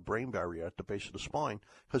the blood-brain barrier at the base of the spine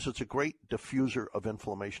because it's a great diffuser of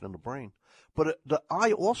inflammation in the brain. But the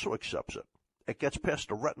eye also accepts it. It gets past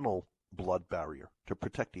the retinal blood barrier to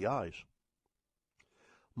protect the eyes.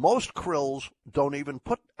 Most krills don't even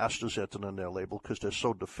put astaxanthin in their label because they're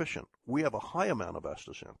so deficient. We have a high amount of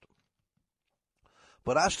astaxanthin.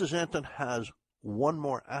 But astaxanthin has one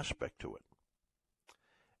more aspect to it.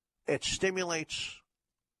 It stimulates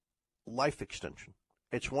life extension.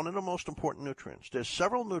 It's one of the most important nutrients. There's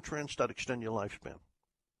several nutrients that extend your lifespan,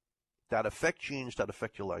 that affect genes that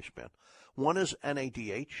affect your lifespan. One is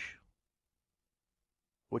NADH,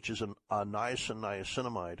 which is a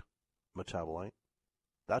niacin-niacinamide metabolite.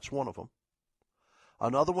 That's one of them.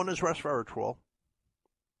 Another one is resveratrol.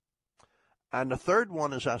 And the third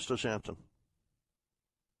one is astaxanthin.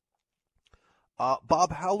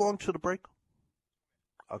 Bob, how long to the break?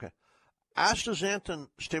 Okay. Astaxanthin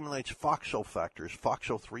stimulates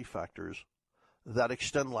FOXO3 factors that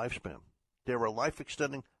extend lifespan. They're a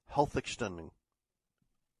life-extending, health-extending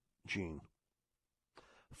gene.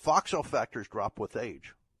 FOXO factors drop with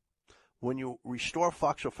age. When you restore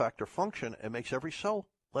FOXO factor function, it makes every cell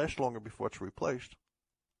last longer before it's replaced.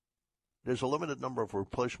 There's a limited number of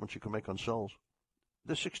replacements you can make on cells.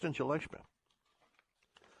 This extends your lifespan.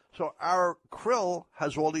 So our krill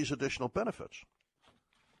has all these additional benefits.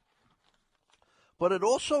 But it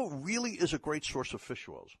also really is a great source of fish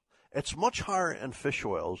oils. It's much higher in fish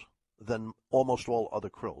oils than almost all other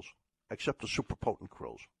krills, except the super potent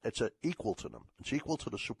krills. It's equal to them. It's equal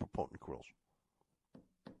to the super potent krills.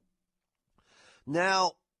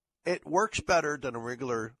 Now, it works better than a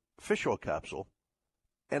regular fish oil capsule.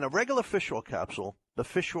 In a regular fish oil capsule, the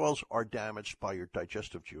fish oils are damaged by your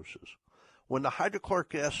digestive juices. When the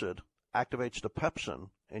hydrochloric acid activates the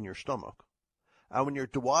pepsin in your stomach, and when your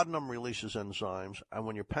duodenum releases enzymes, and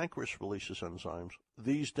when your pancreas releases enzymes,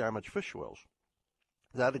 these damage fish oils.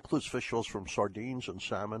 That includes fish oils from sardines and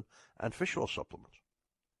salmon and fish oil supplements.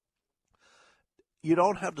 You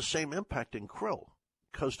don't have the same impact in krill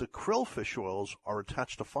because the krill fish oils are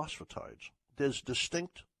attached to phosphatides. There's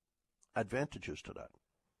distinct advantages to that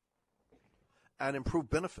and improved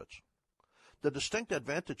benefits. The distinct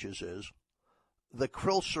advantages is the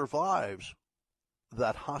krill survives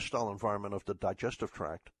that hostile environment of the digestive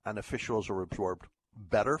tract, and the fish oils are absorbed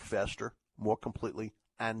better, faster, more completely,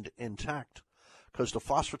 and intact, because the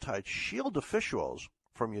phosphatides shield the fish oils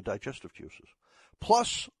from your digestive juices.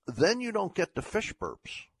 Plus, then you don't get the fish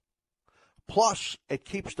burps. Plus, it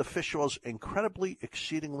keeps the fish oils incredibly,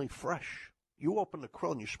 exceedingly fresh. You open the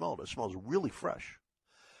krill and you smell it. It smells really fresh.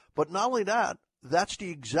 But not only that, that's the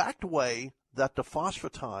exact way that the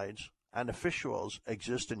phosphatides and the fish oils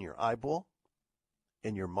exist in your eyeball,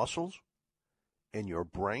 in your muscles, in your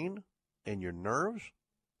brain, in your nerves,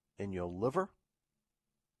 in your liver,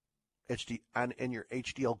 and in your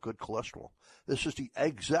HDL good cholesterol. This is the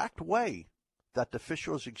exact way that the fish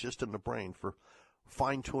oils exist in the brain for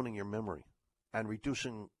fine-tuning your memory and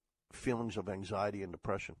reducing feelings of anxiety and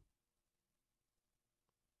depression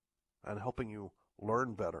and helping you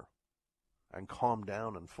learn better and calm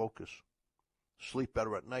down and focus, sleep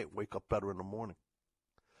better at night, wake up better in the morning.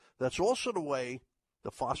 That's also the way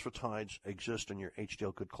the phosphatides exist in your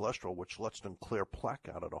HDL good cholesterol, which lets them clear plaque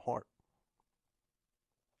out of the heart.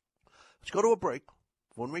 Let's go to a break.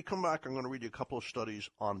 When we come back, I'm going to read you a couple of studies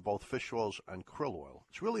on both fish oils and krill oil.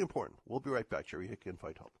 It's really important. We'll be right back. Jerry Hickey,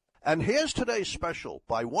 Invite Health. And here's today's special.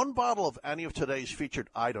 Buy one bottle of any of today's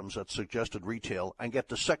featured items at suggested retail and get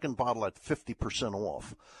the second bottle at 50%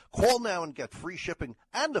 off. Call now and get free shipping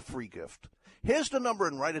and a free gift. Here's the number,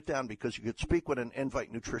 and write it down because you could speak with an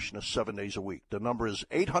Invite nutritionist 7 days a week. The number is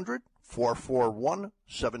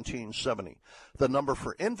 800-441-1770. The number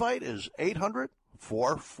for Invite is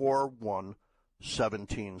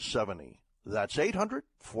 800-441-1770. That's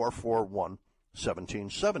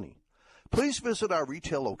 800-441-1770. Please visit our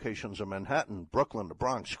retail locations in Manhattan, Brooklyn, the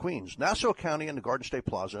Bronx, Queens, Nassau County, and the Garden State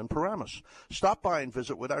Plaza in Paramus. Stop by and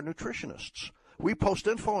visit with our nutritionists. We post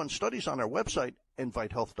info and studies on our website,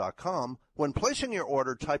 invitehealth.com. When placing your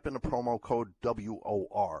order, type in the promo code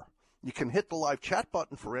WOR. You can hit the live chat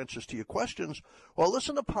button for answers to your questions, or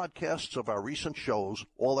listen to podcasts of our recent shows,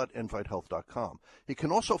 all at InviteHealth.com. You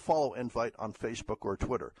can also follow Invite on Facebook or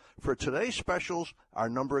Twitter. For today's specials, our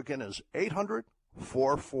number again is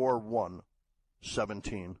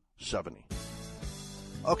 800-441-1770.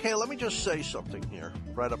 Okay, let me just say something here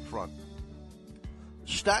right up front.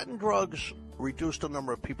 Statin drugs reduce the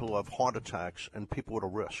number of people who have heart attacks and people with a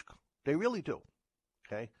risk. They really do.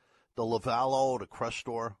 Okay? The Livalo, the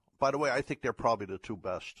Crestor. By the way, I think they're probably the two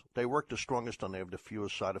best. They work the strongest and they have the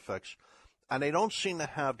fewest side effects. And they don't seem to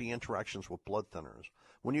have the interactions with blood thinners.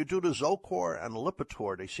 When you do the Zocor and the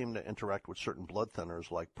Lipitor, they seem to interact with certain blood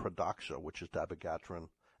thinners like Pradaxa, which is dabigatran,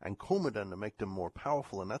 and Coumadin to make them more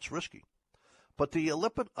powerful, and that's risky. But that's the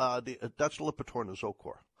Lipitor and the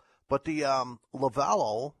Zocor. But the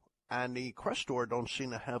Livalo and the Crestor don't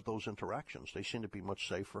seem to have those interactions. They seem to be much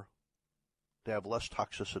safer. They have less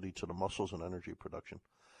toxicity to the muscles and energy production.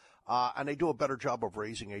 And they do a better job of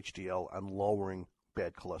raising HDL and lowering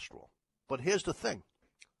bad cholesterol. But here's the thing.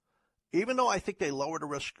 Even though I think they lower the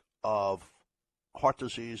risk of heart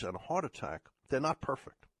disease and a heart attack, they're not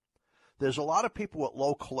perfect. There's a lot of people with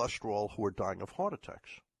low cholesterol who are dying of heart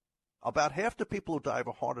attacks. About half the people who die of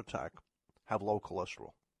a heart attack have low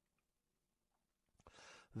cholesterol.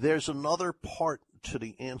 There's another part to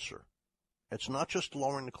the answer. It's not just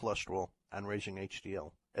lowering the cholesterol and raising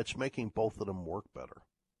HDL. It's making both of them work better.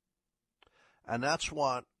 And that's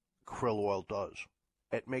what krill oil does.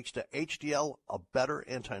 It makes the HDL a better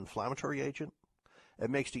anti-inflammatory agent. It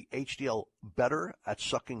makes the HDL better at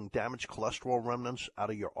sucking damaged cholesterol remnants out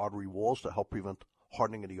of your artery walls to help prevent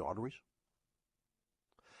hardening of the arteries.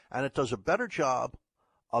 And it does a better job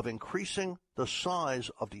of increasing the size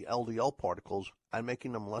of the LDL particles and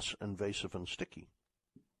making them less invasive and sticky.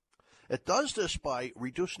 It does this by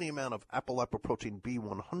reducing the amount of apolipoprotein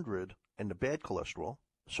B100 in the bad cholesterol,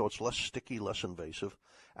 so it's less sticky, less invasive,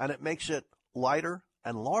 and it makes it lighter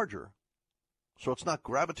and larger, so it's not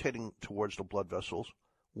gravitating towards the blood vessels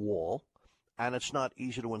wall, and it's not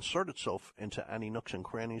easy to insert itself into any nooks and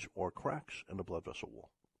crannies or cracks in the blood vessel wall.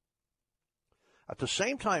 At the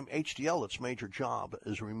same time, HDL, its major job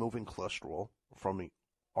is removing cholesterol from the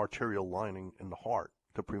arterial lining in the heart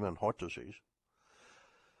to prevent heart disease.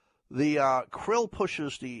 The krill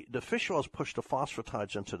pushes the fish oils push the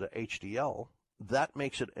phosphatides into the HDL. That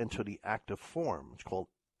makes it into the active form. It's called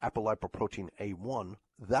apolipoprotein A1.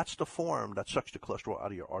 That's the form that sucks the cholesterol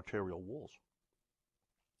out of your arterial walls.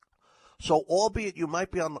 So albeit you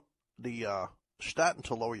might be on the statin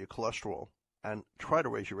to lower your cholesterol and try to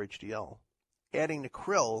raise your HDL, adding the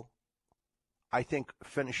krill, I think,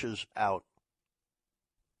 finishes out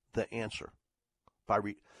the answer.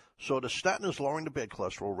 So the statin is lowering the bad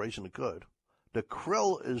cholesterol, raising the good. The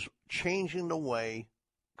krill is changing the way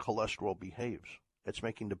cholesterol behaves. It's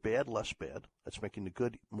making the bad less bad. It's making the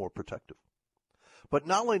good more protective. But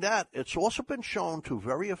not only that, it's also been shown to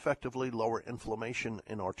very effectively lower inflammation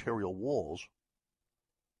in arterial walls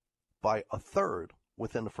by a third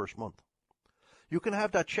within the first month. You can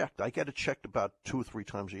have that checked. I get it checked about 2 or 3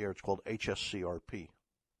 times a year. It's called HSCRP.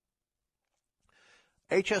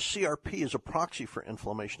 HSCRP is a proxy for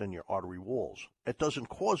inflammation in your artery walls. It doesn't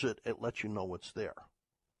cause it. It lets you know it's there.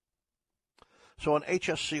 So an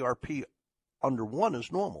HSCRP under 1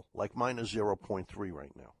 is normal, like mine is 0.3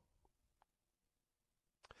 right now.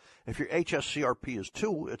 If your HSCRP is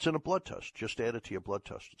 2, it's in a blood test. Just add it to your blood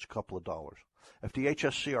test. It's a couple of dollars. If the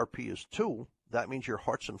HSCRP is 2, that means your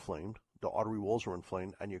heart's inflamed, the artery walls are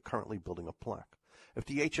inflamed, and you're currently building a plaque. If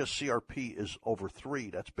the HSCRP is over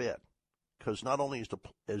 3, that's bad, because not only is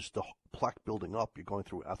the plaque building up, you're going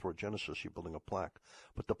through atherogenesis, you're building a plaque,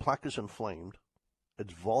 but the plaque is inflamed,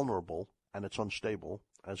 it's vulnerable, and it's unstable,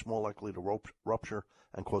 and it's more likely to rupture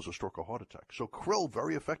and cause a stroke or heart attack. So krill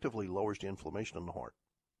very effectively lowers the inflammation in the heart.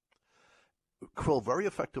 Krill very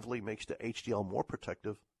effectively makes the HDL more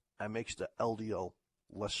protective and makes the LDL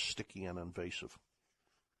less sticky and invasive.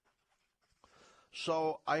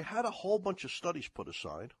 So I had a whole bunch of studies put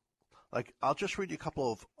aside. Like, I'll just read you a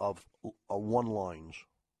couple of one-lines,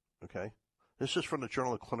 okay? This is from the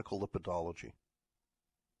Journal of Clinical Lipidology.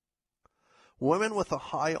 Women with a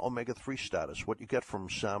high omega-3 status, what you get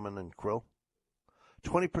from salmon and krill,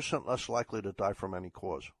 20% less likely to die from any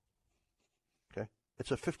cause, okay?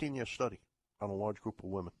 It's a 15-year study on a large group of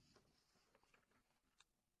women.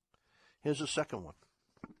 Here's the second one.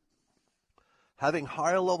 Having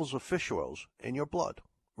higher levels of fish oils in your blood,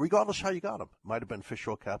 regardless how you got them. It might have been fish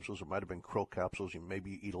oil capsules, it might have been krill capsules, you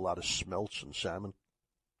maybe eat a lot of smelts and salmon.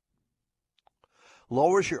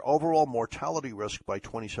 Lowers your overall mortality risk by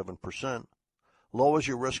 27%, lowers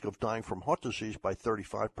your risk of dying from heart disease by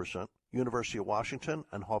 35%, University of Washington,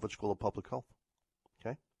 and Harvard School of Public Health.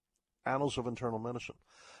 Okay? Annals of Internal Medicine.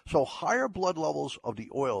 So higher blood levels of the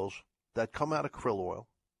oils that come out of krill oil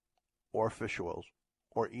or fish oils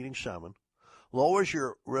or eating salmon lowers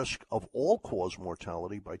your risk of all-cause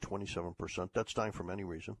mortality by 27%. That's dying from any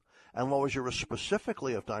reason. And lowers your risk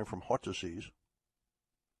specifically of dying from heart disease,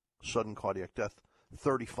 sudden cardiac death,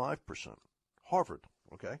 35%. Harvard,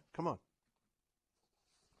 okay? Come on.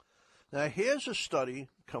 Now, here's a study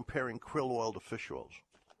comparing krill oil to fish oils.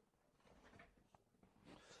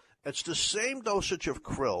 It's the same dosage of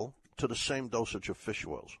krill to the same dosage of fish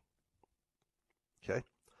oils. Okay?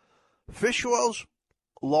 Fish oils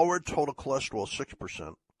lowered total cholesterol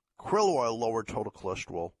 6%. Krill oil lowered total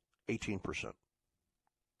cholesterol 18%.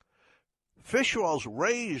 Fish oils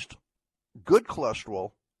raised good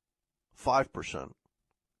cholesterol 5%.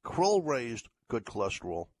 Krill raised good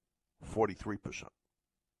cholesterol 43%.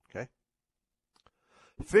 Okay?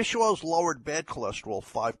 Fish oils lowered bad cholesterol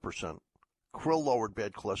 5%. Krill lowered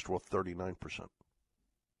bad cholesterol 39%.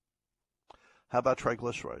 How about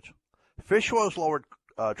triglycerides? Fish oils lowered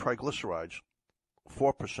triglycerides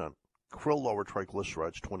 4%. Krill lowered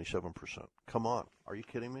triglycerides 27%. Come on. Are you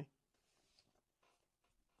kidding me?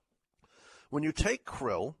 When you take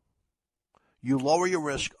krill, you lower your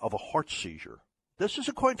risk of a heart seizure. This is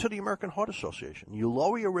according to the American Heart Association. You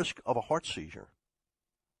lower your risk of a heart seizure.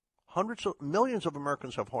 Millions of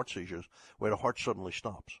Americans have heart seizures where the heart suddenly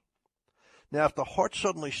stops. Now, if the heart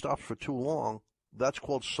suddenly stops for too long, that's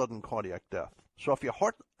called sudden cardiac death. So if you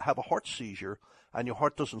have a heart seizure and your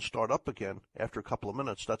heart doesn't start up again after a couple of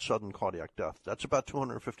minutes, that's sudden cardiac death. That's about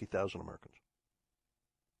 250,000 Americans.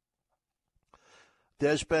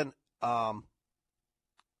 There's been 13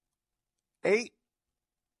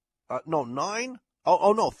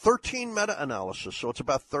 meta-analysis, so it's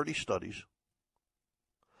about 30 studies,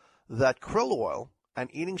 that krill oil and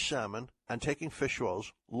eating salmon and taking fish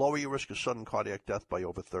oils lower your risk of sudden cardiac death by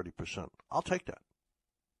over 30%. I'll take that.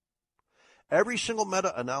 Every single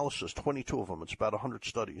meta-analysis, 22 of them, it's about 100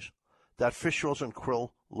 studies, that fish oils and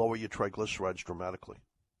krill lower your triglycerides dramatically.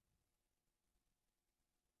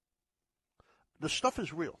 The stuff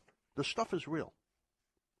is real. The stuff is real.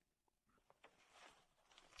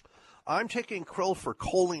 I'm taking krill for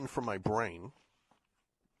choline for my brain,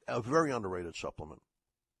 a very underrated supplement,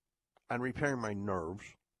 and repairing my nerves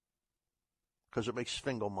because it makes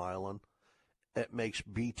sphingomyelin. It makes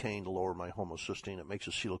betaine to lower my homocysteine. It makes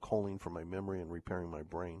acetylcholine for my memory and repairing my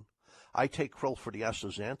brain. I take krill for the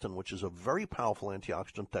astaxanthin, which is a very powerful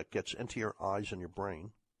antioxidant that gets into your eyes and your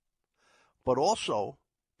brain, but also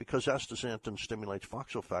because astaxanthin stimulates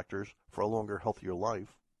phosphofactors for a longer, healthier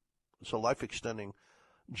life. It's a life-extending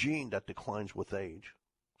gene that declines with age.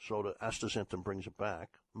 So the astaxanthin brings it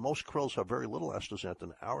back. Most krills have very little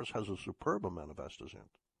astaxanthin. Ours has a superb amount of astaxanthin.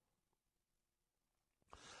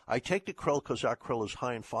 I take the krill because our krill is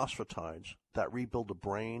high in phosphatides that rebuild the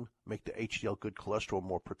brain, make the HDL good cholesterol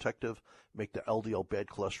more protective, make the LDL bad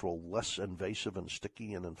cholesterol less invasive and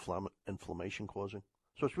sticky and inflammation causing.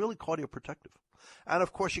 So it's really cardioprotective. And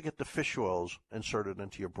of course you get the fish oils inserted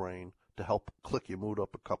into your brain to help click your mood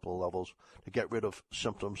up a couple of levels, to get rid of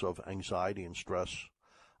symptoms of anxiety and stress,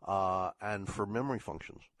 and for memory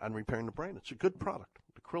functions and repairing the brain. It's a good product.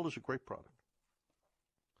 The krill is a great product.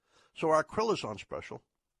 So our krill is on special.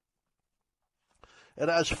 It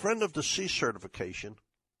has Friend of the Sea certification,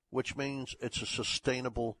 which means it's a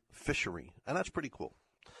sustainable fishery, and that's pretty cool.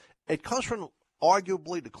 It comes from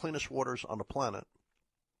arguably the cleanest waters on the planet,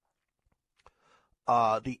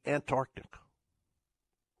 the Antarctic,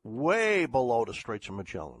 way below the Straits of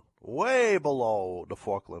Magellan, way below the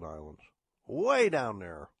Falkland Islands, way down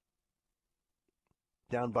there,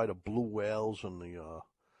 down by the blue whales and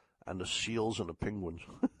the seals and the penguins.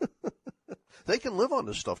 They can live on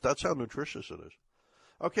this stuff. That's how nutritious it is.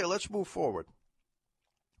 Okay, let's move forward.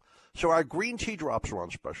 So our green tea drops are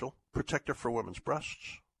on special. Protective for women's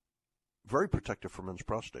breasts. Very protective for men's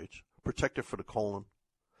prostates. Protective for the colon.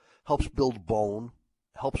 Helps build bone.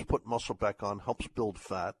 Helps put muscle back on. Helps build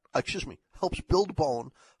fat. Helps build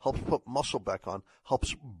bone. Helps put muscle back on.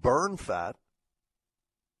 Helps burn fat.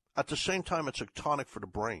 At the same time, it's a tonic for the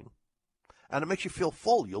brain. And it makes you feel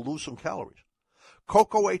full. You'll lose some calories.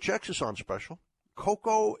 Cocoa HX is on special.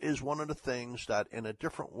 Cocoa is one of the things that, in a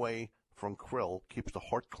different way from krill, keeps the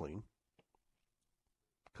heart clean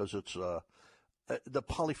because it's the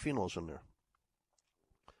polyphenols in there.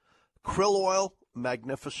 Krill oil,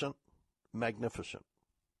 magnificent, magnificent.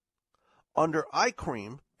 Under eye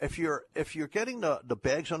cream, if you're getting the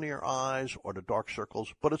bags under your eyes or the dark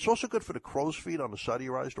circles, but it's also good for the crow's feet on the side of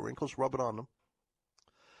your eyes, the wrinkles, rub it on them.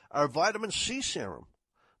 Our vitamin C serum.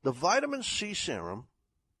 The vitamin C serum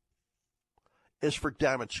is for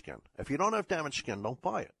damaged skin. If you don't have damaged skin, don't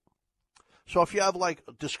buy it. So if you have like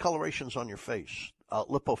discolorations on your face,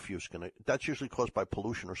 lipofuscin, that's usually caused by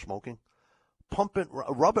pollution or smoking. Pump it,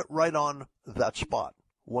 rub it right on that spot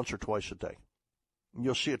once or twice a day.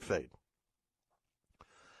 You'll see it fade.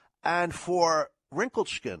 And for wrinkled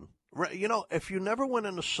skin, you know, if you never went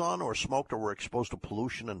in the sun or smoked or were exposed to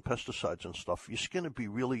pollution and pesticides and stuff, your skin would be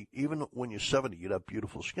really, even when you're 70, you'd have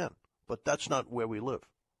beautiful skin. But that's not where we live.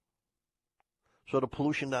 So the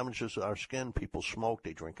pollution damages our skin. People smoke.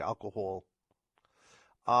 They drink alcohol.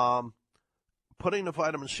 Putting the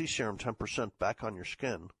vitamin C serum 10% back on your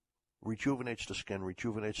skin rejuvenates the skin,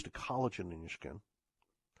 rejuvenates the collagen in your skin,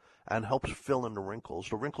 and helps fill in the wrinkles.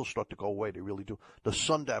 The wrinkles start to go away. They really do. The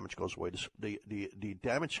sun damage goes away. The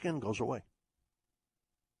damaged skin goes away.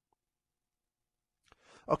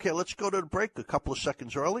 Okay, let's go to the break a couple of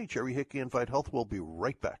seconds early. Jerry Hickey Invite Health will be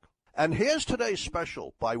right back. And here's today's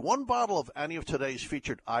special. Buy one bottle of any of today's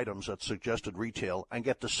featured items at suggested retail and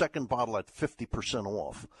get the second bottle at 50%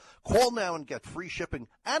 off. Call now and get free shipping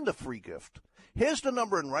and a free gift. Here's the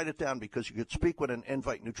number, and write it down because you could speak with an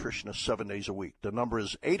Invite nutritionist 7 days a week. The number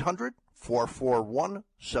is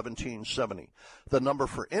 800-441-1770. The number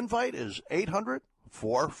for Invite is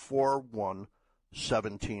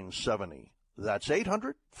 800-441-1770. That's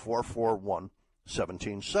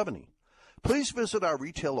 800-441-1770. Please visit our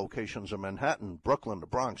retail locations in Manhattan, Brooklyn, the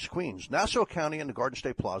Bronx, Queens, Nassau County, and the Garden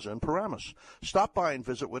State Plaza in Paramus. Stop by and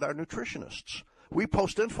visit with our nutritionists. We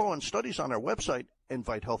post info and studies on our website,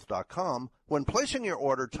 invitehealth.com. When placing your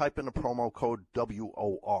order, type in the promo code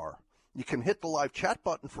WOR. You can hit the live chat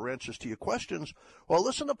button for answers to your questions, or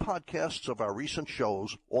listen to podcasts of our recent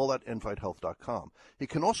shows, all at invitehealth.com. You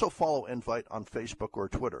can also follow Invite on Facebook or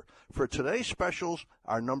Twitter. For today's specials,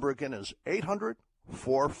 our number again is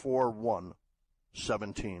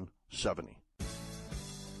 800-441-1770.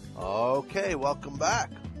 Okay, welcome back.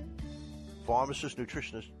 Pharmacist,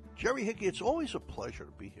 nutritionist, Jerry Hickey. It's always a pleasure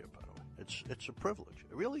to be here, by the way. It's a privilege.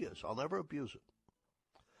 It really is. I'll never abuse it.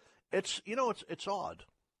 It's odd.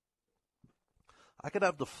 I could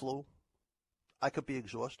have the flu. I could be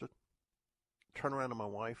exhausted. Turn around to my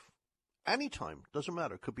wife. Anytime. Doesn't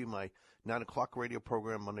matter. It could be my 9 o'clock radio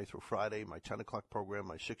program Monday through Friday, my 10 o'clock program,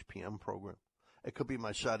 my 6 p.m. program. It could be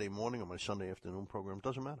my Saturday morning or my Sunday afternoon program.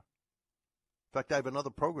 Doesn't matter. In fact, I have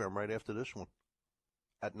another program right after this one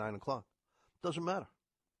at 9 o'clock. Doesn't matter.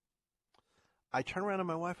 I turn around to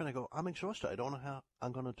my wife and I go, I'm exhausted. I don't know how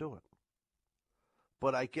I'm going to do it.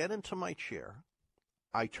 But I get into my chair.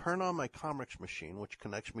 I turn on my Comrex machine, which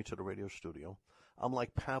connects me to the radio studio. I'm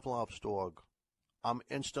like Pavlov's dog. I'm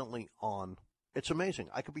instantly on. It's amazing.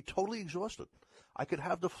 I could be totally exhausted. I could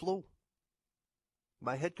have the flu.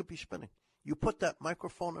 My head could be spinning. You put that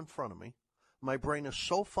microphone in front of me. My brain is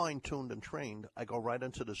so fine-tuned and trained, I go right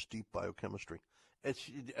into this deep biochemistry.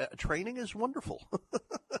 Training is wonderful.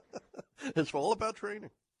 It's all about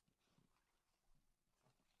training.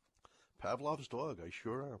 Pavlov's dog, I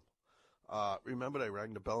sure am. Remember they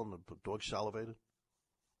rang the bell and the dog salivated?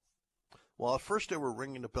 Well, at first they were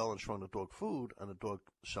ringing the bell and showing the dog food, and the dog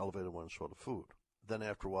salivated when it saw the food. Then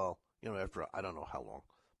after a while, after I don't know how long,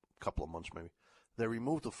 a couple of months maybe, they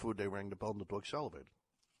removed the food, they rang the bell, and the dog salivated.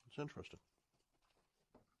 It's interesting.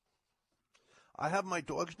 I have my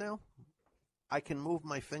dogs now. I can move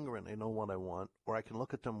my finger and they know what I want, or I can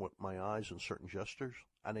look at them with my eyes and certain gestures,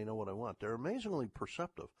 and they know what I want. They're amazingly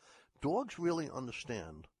perceptive. Dogs really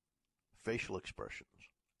understand facial expressions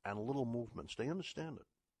and little movements. They understand it.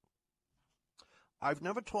 I've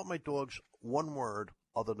never taught my dogs one word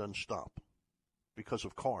other than stop because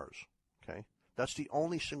of cars, okay? That's the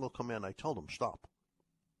only single command I tell them, stop.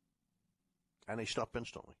 And they stop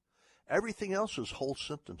instantly. Everything else is whole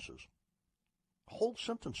sentences. Whole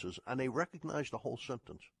sentences, and they recognize the whole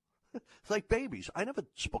sentence. It's like babies. I never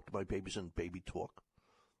spoke to my babies in baby talk.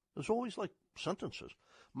 There's always like sentences.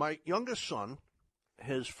 My youngest son,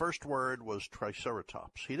 his first word was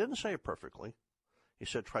triceratops. He didn't say it perfectly. He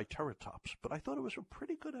said triceratops, but I thought it was a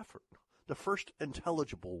pretty good effort. The first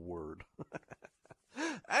intelligible word.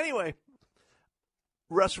 Anyway,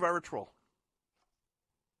 resveratrol.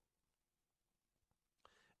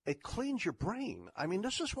 It cleans your brain. I mean,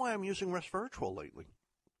 this is why I'm using resveratrol lately.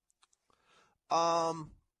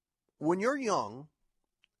 When you're young,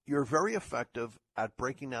 you're very effective at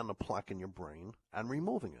breaking down the plaque in your brain and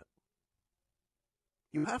removing it.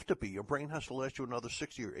 You have to be. Your brain has to last you another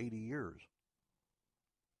 60 or 80 years.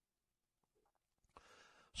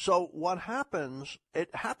 So what happens, it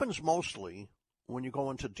happens mostly when you go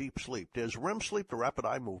into deep sleep. There's REM sleep, the rapid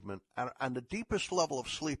eye movement, and the deepest level of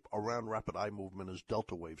sleep around rapid eye movement is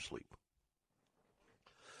delta wave sleep.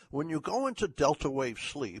 When you go into delta wave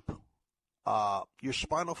sleep, your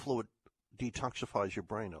spinal fluid detoxifies your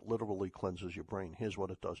brain. It literally cleanses your brain. Here's what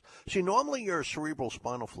it does. See, normally your cerebral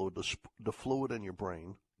spinal fluid, the fluid in your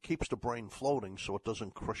brain, keeps the brain floating so it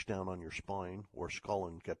doesn't crush down on your spine or skull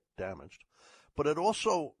and get damaged. But it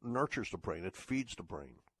also nurtures the brain. It feeds the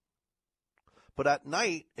brain. But at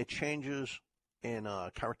night, it changes in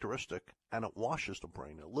characteristic, and it washes the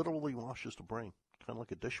brain. It literally washes the brain, kind of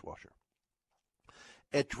like a dishwasher.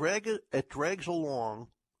 It drags along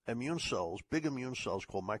immune cells, big immune cells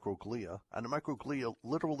called microglia, and the microglia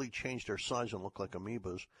literally change their size and look like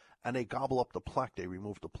amoebas, and they gobble up the plaque. They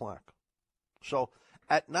remove the plaque. So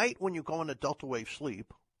at night when you go into delta wave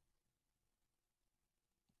sleep,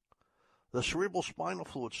 the cerebral spinal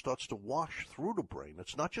fluid starts to wash through the brain.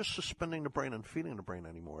 It's not just suspending the brain and feeding the brain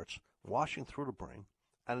anymore. It's washing through the brain,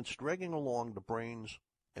 and it's dragging along the brain's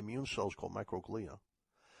immune cells called microglia.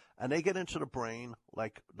 And they get into the brain,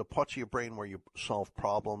 like the parts of your brain where you solve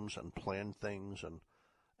problems and plan things and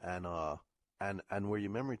where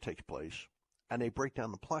your memory takes place, and they break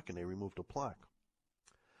down the plaque and they remove the plaque.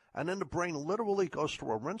 And then the brain literally goes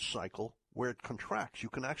through a rinse cycle where it contracts. You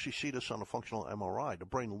can actually see this on a functional MRI. The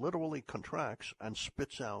brain literally contracts and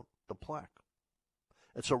spits out the plaque.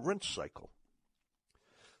 It's a rinse cycle.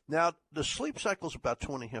 Now, the sleep cycle is about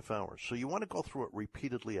 2.5 hours, so you want to go through it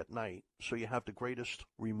repeatedly at night so you have the greatest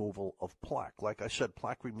removal of plaque. Like I said,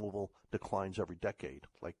 plaque removal declines every decade.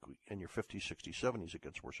 Like in your 50s, 60s, 70s, it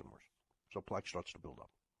gets worse and worse. So plaque starts to build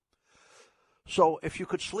up. So if you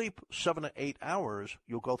could sleep 7 to 8 hours,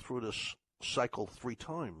 you'll go through this cycle 3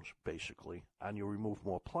 times, basically, and you'll remove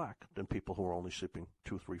more plaque than people who are only sleeping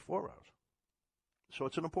 2, 3, 4 hours. So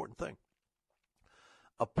it's an important thing.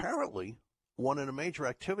 Apparently, one of the major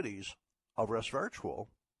activities of resveratrol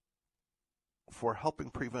for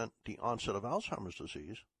helping prevent the onset of Alzheimer's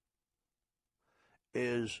disease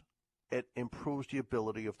is it improves the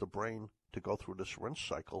ability of the brain to go through this rinse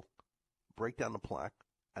cycle, break down the plaque,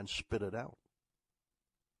 and spit it out.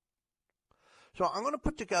 So I'm going to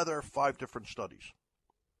put together 5 different studies.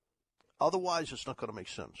 Otherwise, it's not going to make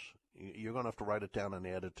sense. You're going to have to write it down and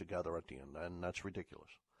add it together at the end, and that's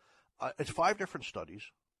ridiculous. It's 5 different studies.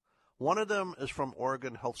 One of them is from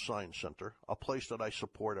Oregon Health Science Center, a place that I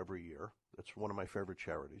support every year. It's one of my favorite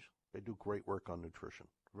charities. They do great work on nutrition.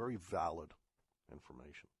 Very valid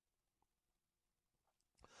information.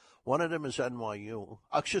 One of them is UCLA.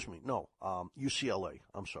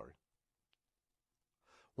 I'm sorry.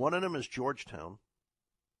 One of them is Georgetown.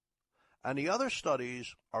 And the other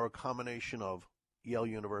studies are a combination of Yale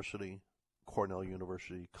University, Cornell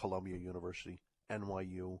University, Columbia University,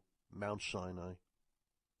 NYU, Mount Sinai,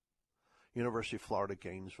 University of Florida,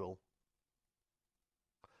 Gainesville,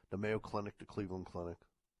 the Mayo Clinic, the Cleveland Clinic,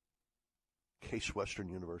 Case Western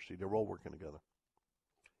University. They're all working together.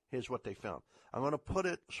 Here's what they found. I'm going to put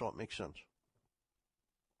it so it makes sense.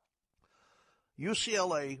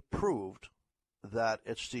 UCLA proved that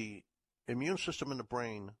it's the immune system in the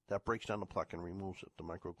brain that breaks down the plaque and removes it, the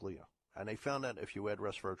microglia. And they found that if you add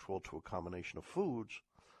resveratrol to a combination of foods,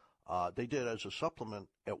 they did as a supplement,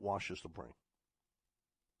 it washes the brain.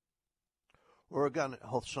 Oregon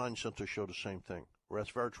Health Science Center showed the same thing.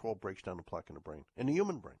 Resveratrol breaks down the plaque in the brain, in the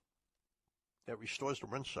human brain. It restores the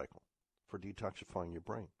rinse cycle for detoxifying your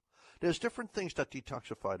brain. There's different things that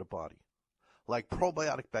detoxify the body. Like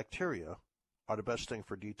probiotic bacteria are the best thing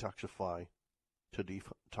to detoxify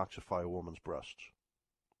a woman's breasts.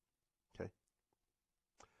 Okay.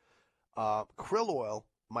 Krill oil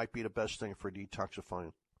might be the best thing for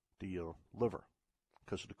detoxifying the liver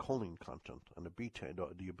because of the choline content and the betaine,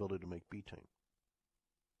 the ability to make betaine.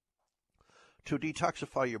 To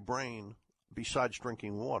detoxify your brain, besides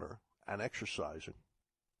drinking water and exercising,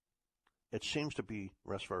 it seems to be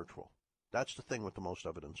resveratrol. That's the thing with the most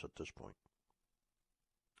evidence at this point.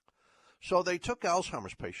 So they took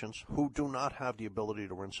Alzheimer's patients who do not have the ability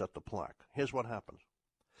to rinse out the plaque. Here's what happens.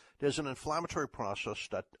 There's an inflammatory process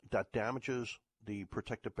that damages the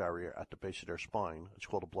protective barrier at the base of their spine. It's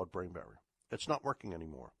called a blood-brain barrier. It's not working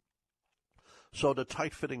anymore. So the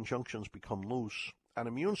tight-fitting junctions become loose, and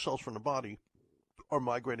immune cells from the body are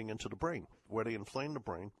migrating into the brain, where they inflame the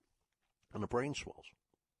brain, and the brain swells.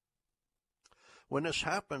 When this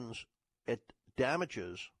happens, it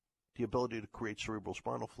damages the ability to create cerebral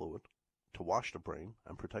spinal fluid, to wash the brain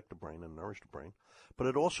and protect the brain and nourish the brain, but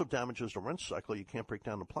it also damages the rinse cycle. You can't break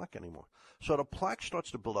down the plaque anymore. So the plaque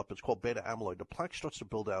starts to build up. It's called beta amyloid. The plaque starts to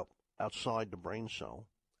build out outside the brain cell,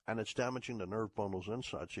 and it's damaging the nerve bundles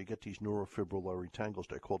inside. So you get these neurofibrillary tangles.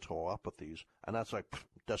 They're called tauopathies, and that's like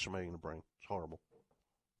decimating the brain. It's horrible.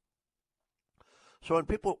 So in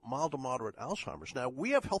people mild to moderate Alzheimer's, now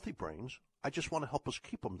we have healthy brains. I just want to help us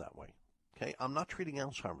keep them that way. Okay, I'm not treating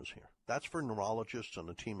Alzheimer's here. That's for neurologists and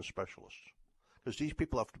a team of specialists, because these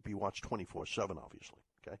people have to be watched 24/7, obviously.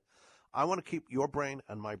 Okay, I want to keep your brain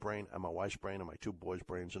and my wife's brain and my two boys'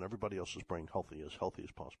 brains and everybody else's brain healthy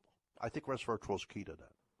as possible. I think resveratrol is key to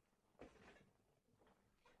that.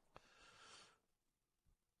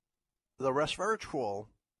 The resveratrol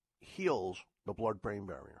heals the blood-brain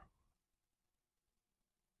barrier.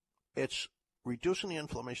 It's reducing the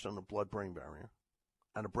inflammation in the blood-brain barrier,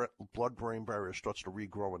 and the blood-brain barrier starts to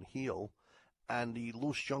regrow and heal, and the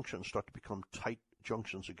loose junctions start to become tight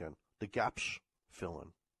junctions again. The gaps fill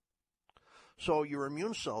in. So your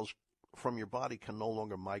immune cells from your body can no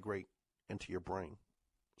longer migrate into your brain.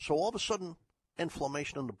 So all of a sudden,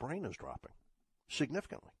 inflammation in the brain is dropping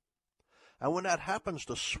significantly. And when that happens,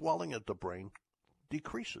 the swelling of the brain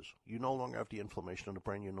decreases. You no longer have the inflammation in the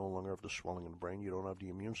brain. You no longer have the swelling in the brain. You don't have the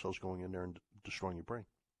immune cells going in there and destroying your brain.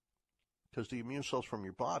 Because the immune cells from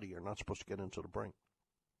your body are not supposed to get into the brain.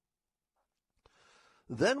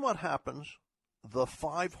 Then what happens, the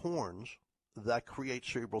 5 horns that create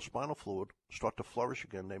cerebrospinal fluid start to flourish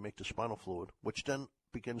again. They make the spinal fluid, which then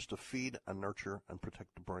begins to feed and nurture and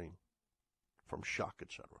protect the brain from shock,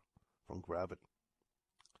 etc., from gravity.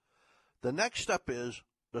 The next step is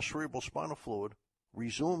the cerebrospinal fluid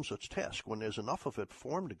resumes its task. When there's enough of it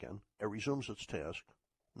formed again, it resumes its task,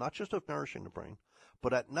 not just of nourishing the brain,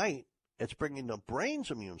 but at night, it's bringing the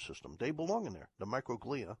brain's immune system. They belong in there, the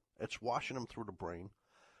microglia. It's washing them through the brain,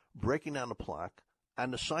 breaking down the plaque,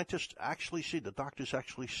 and the scientists actually see, the doctors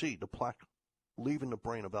actually see the plaque leaving the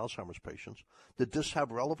brain of Alzheimer's patients. Did this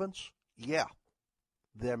have relevance? Yeah.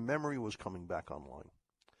 Their memory was coming back online.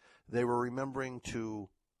 They were remembering to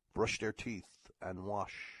brush their teeth and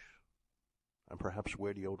wash and perhaps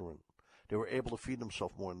wear deodorant. They were able to feed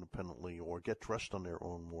themselves more independently or get dressed on their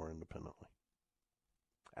own more independently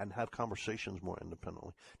and have conversations more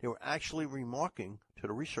independently. They were actually remarking to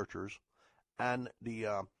the researchers and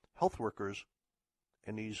the health workers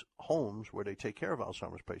in these homes where they take care of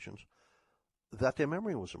Alzheimer's patients that their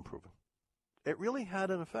memory was improving. It really had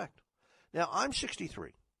an effect. Now, I'm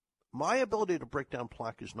 63. My ability to break down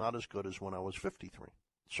plaque is not as good as when I was 53.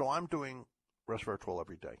 So I'm doing resveratrol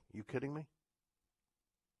every day. You kidding me?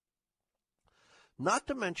 Not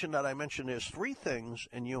to mention that I mentioned there's 3 things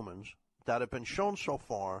in humans that have been shown so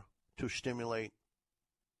far to stimulate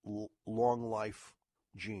long life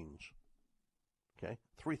genes. Okay?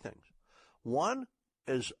 3 things. One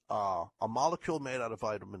is a molecule made out of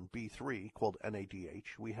vitamin B3 called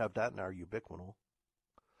NADH. We have that in our ubiquinol.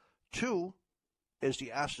 2 is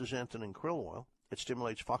the astaxanthin krill oil. It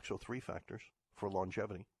stimulates FOXO3 factors for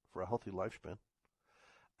longevity, for a healthy lifespan.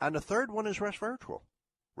 And the 3rd one is resveratrol.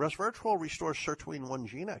 Resveratrol restores sirtuin-1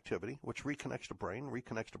 gene activity, which reconnects the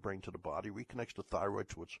brain to the body, reconnects the thyroid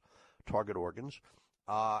to its target organs,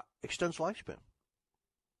 extends lifespan,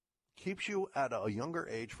 keeps you at a younger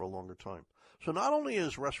age for a longer time. So not only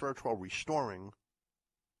is resveratrol restoring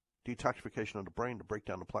detoxification of the brain to break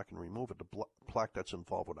down the plaque and remove it, the plaque that's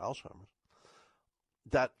involved with Alzheimer's,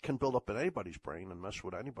 that can build up in anybody's brain and mess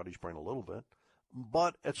with anybody's brain a little bit,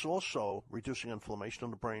 but it's also reducing inflammation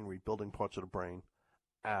in the brain, rebuilding parts of the brain,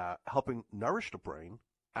 helping nourish the brain,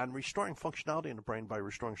 and restoring functionality in the brain by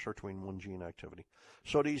restoring sirtuin-1 gene activity.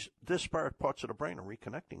 So these disparate parts of the brain are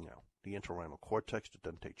reconnecting now. The entorhinal cortex, the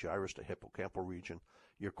dentate gyrus, the hippocampal region,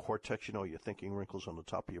 your cortex, your thinking wrinkles on the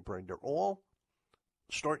top of your brain, they're all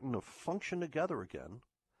starting to function together again.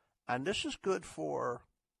 And this is good for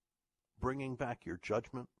bringing back your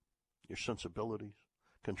judgment, your sensibilities,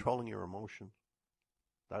 controlling your emotions.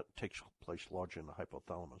 That takes place largely in the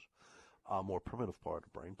hypothalamus, more primitive part of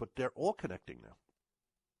the brain, but they're all connecting now.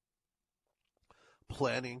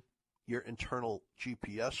 Planning your internal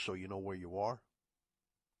GPS so you know where you are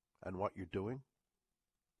and what you're doing.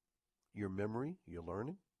 Your memory, your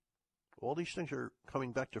learning. All these things are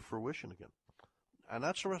coming back to fruition again. And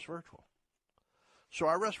that's the resveratrol. So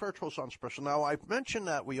our resveratrol is on special. Now, I've mentioned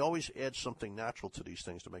that we always add something natural to these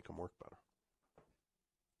things to make them work better.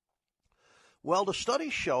 Well, the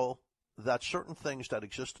studies show that certain things that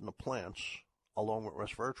exist in the plants, along with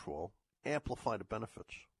resveratrol, amplify the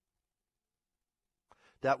benefits.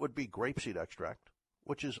 That would be grapeseed extract,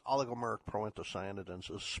 which is oligomeric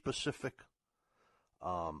proanthocyanidins, a specific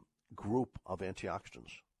group of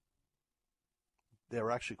antioxidants.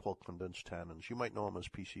 They're actually called condensed tannins. You might know them as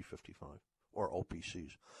PC55 or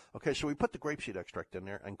OPCs. Okay, so we put the grapeseed extract in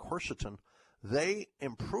there, and quercetin, they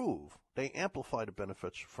amplify the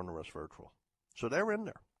benefits from the resveratrol. So they're in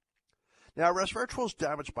there. Now, resveratrol is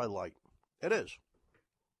damaged by light. It is.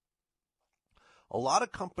 A lot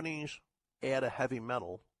of companies add a heavy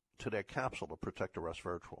metal to their capsule to protect the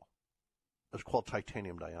resveratrol. It's called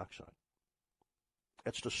titanium dioxide.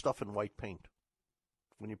 It's the stuff in white paint.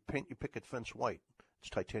 When you paint your picket fence white, it's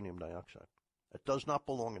titanium dioxide. It does not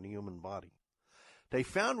belong in the human body. They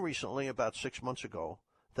found recently, about 6 months ago,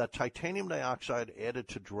 that titanium dioxide added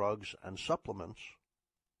to drugs and supplements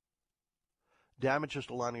damages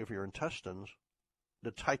the lining of your intestines.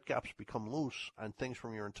 The tight gaps become loose, and things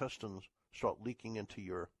from your intestines start leaking into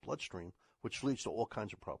your bloodstream, which leads to all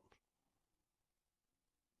kinds of problems.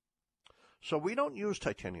 So we don't use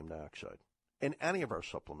titanium dioxide in any of our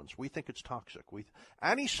supplements. We think it's toxic.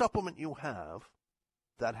 Any supplement you have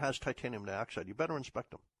that has titanium dioxide, you better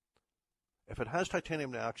inspect them. If it has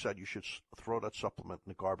titanium dioxide, you should throw that supplement in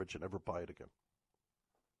the garbage and never buy it again.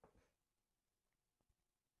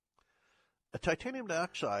 A titanium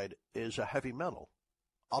dioxide is a heavy metal.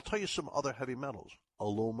 I'll tell you some other heavy metals: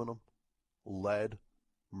 aluminum, lead,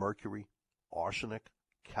 mercury, arsenic,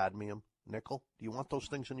 cadmium, nickel. Do you want those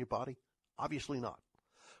things in your body? Obviously not.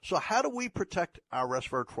 So how do we protect our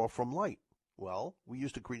resveratrol from light? Well, we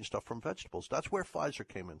use the green stuff from vegetables. That's where Pfizer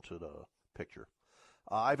came into the picture.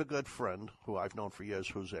 I have a good friend who I've known for years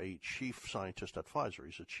who's a chief scientist at Pfizer.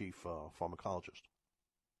 He's a chief pharmacologist.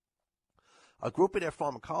 A group of their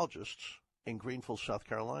pharmacologists in Greenville, South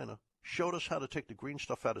Carolina, showed us how to take the green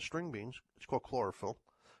stuff out of string beans. It's called chlorophyll.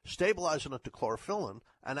 Stabilize it into chlorophyllin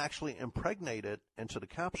and actually impregnate it into the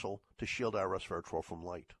capsule to shield our resveratrol from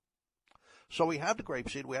light. So we have the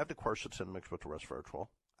grapeseed, we have the quercetin mixed with the resveratrol,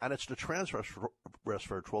 and it's the trans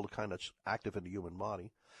resveratrol, the kind that's active in the human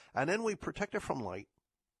body. And then we protect it from light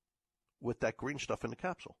with that green stuff in the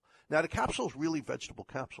capsule. Now, the capsule is really vegetable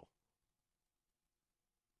capsule.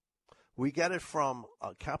 We get it from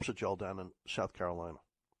Capsugel down in South Carolina.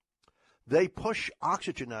 They push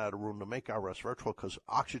oxygen out of the room to make our resveratrol because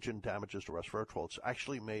oxygen damages the resveratrol. It's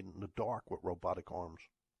actually made in the dark with robotic arms.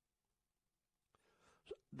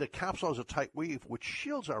 The capsule has a tight weave which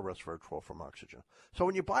shields our resveratrol from oxygen. So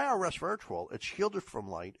when you buy our resveratrol, it's shielded from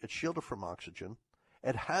light, it's shielded from oxygen.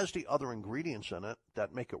 It has the other ingredients in it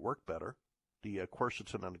that make it work better, the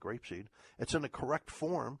quercetin and the grapeseed. It's in the correct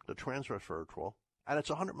form, the trans resveratrol, and it's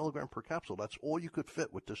 100 milligram per capsule. That's all you could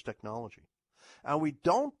fit with this technology. And we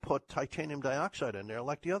don't put titanium dioxide in there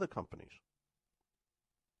like the other companies.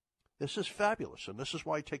 This is fabulous, and this is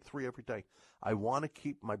why I take 3 every day. I want to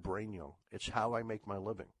keep my brain young. It's how I make my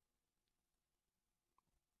living.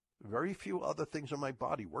 Very few other things in my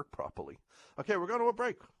body work properly. Okay, we're going to a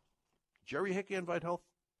break. Jerry Hickey, Invite Health.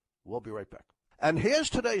 We'll be right back. And here's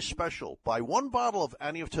today's special. Buy 1 bottle of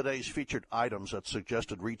any of today's featured items at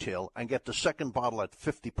suggested retail and get the second bottle at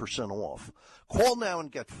 50% off. Call now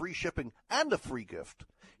and get free shipping and a free gift.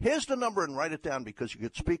 Here's the number, and write it down because you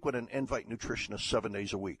could speak with an Invite nutritionist 7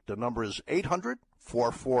 days a week. The number is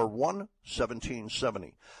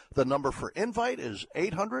 800-441-1770. The number for Invite is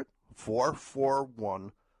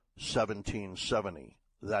 800-441-1770.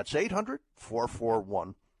 That's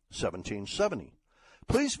 800-441-1770.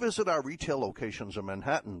 Please visit our retail locations in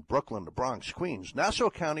Manhattan, Brooklyn, the Bronx, Queens, Nassau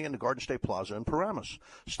County, and the Garden State Plaza in Paramus.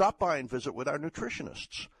 Stop by and visit with our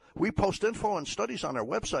nutritionists. We post info and studies on our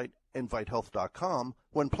website, invitehealth.com.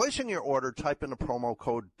 When placing your order, type in the promo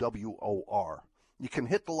code WOR. You can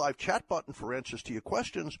hit the live chat button for answers to your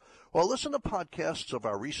questions or listen to podcasts of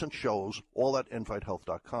our recent shows, all at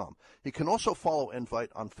invitehealth.com. You can also follow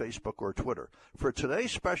Invite on Facebook or Twitter. For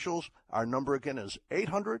today's specials, our number again is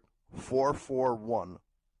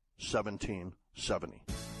 800-441-1770.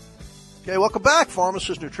 Okay, welcome back.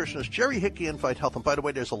 Pharmacist, nutritionist Jerry Hickey, Invite Health. And by the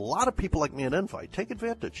way, there's a lot of people like me at Invite. Take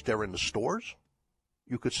advantage. They're in the stores.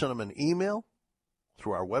 You could send them an email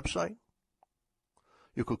through our website.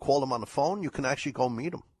 You could call them on the phone. You can actually go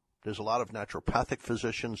meet them. There's a lot of naturopathic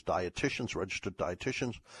physicians, dietitians, registered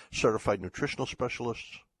dietitians, certified nutritional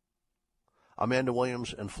specialists. Amanda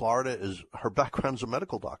Williams in Florida, her background's a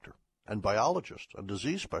medical doctor and biologist and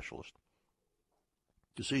disease specialist.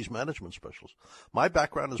 Disease management specialist. My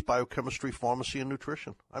background is biochemistry, pharmacy, and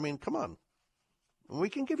nutrition. I mean, come on. We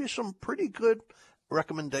can give you some pretty good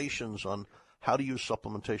recommendations on how to use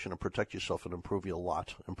supplementation and protect yourself and improve your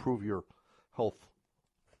lot, improve your health,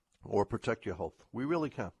 or protect your health. We really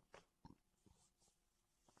can.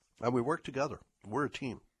 And we work together. We're a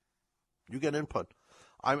team. You get input.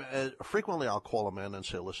 Frequently I'll call them in and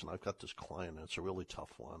say, listen, I've got this client, and it's a really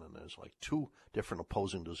tough one, and there's like 2 different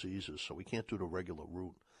opposing diseases, so we can't do the regular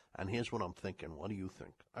route. And here's what I'm thinking. What do you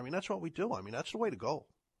think? I mean, that's what we do. I mean, that's the way to go.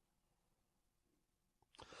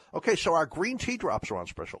 Okay, so our green tea drops are on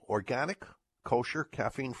special. Organic, kosher,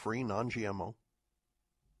 caffeine-free, non-GMO.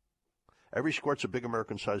 Every squirt's a big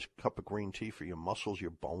American-sized cup of green tea for your muscles,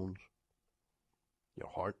 your bones, your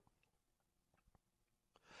heart.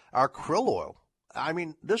 Our krill oil. I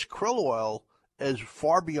mean, this krill oil is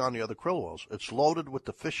far beyond the other krill oils. It's loaded with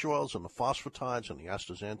the fish oils and the phosphatides and the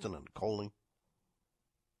astaxanthin and the choline.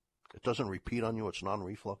 It doesn't repeat on you. It's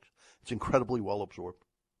non-reflux. It's incredibly well absorbed.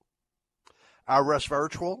 Our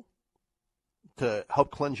resveratrol, to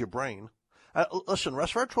help cleanse your brain. Listen,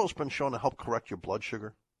 resveratrol has been shown to help correct your blood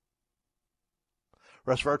sugar.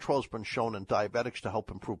 Resveratrol has been shown in diabetics to help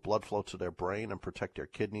improve blood flow to their brain and protect their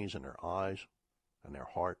kidneys and their eyes and their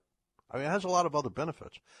heart. I mean, it has a lot of other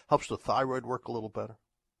benefits. Helps the thyroid work a little better.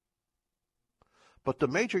 But the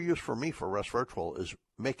major use for me for resveratrol is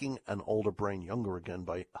making an older brain younger again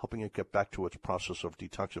by helping it get back to its process of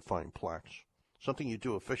detoxifying plaques. Something you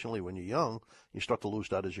do efficiently when you're young, you start to lose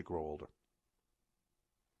that as you grow older.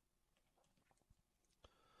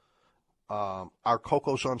 Our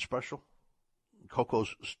cocoa's on special.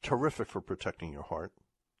 Cocoa's terrific for protecting your heart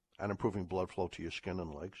and improving blood flow to your skin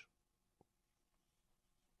and legs.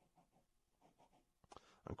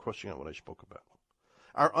 I'm crossing out what I spoke about.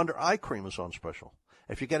 Our under-eye cream is on special.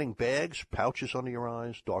 If you're getting bags, pouches under your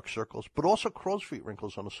eyes, dark circles, but also crow's feet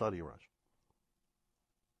wrinkles on the side of your eyes.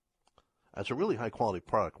 It's a really high-quality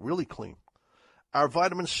product, really clean. Our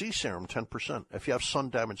vitamin C serum, 10%, if you have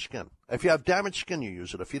sun-damaged skin. If you have damaged skin, you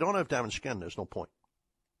use it. If you don't have damaged skin, there's no point.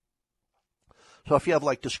 So if you have,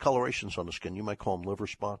 like, discolorations on the skin, you might call them liver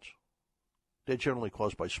spots. They're generally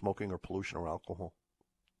caused by smoking or pollution or alcohol.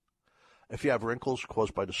 If you have wrinkles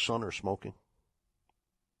caused by the sun or smoking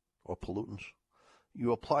or pollutants,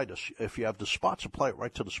 you apply this. If you have the spots, apply it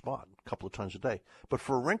right to the spot a couple of times a day. But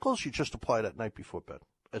for wrinkles, you just apply it at night before bed.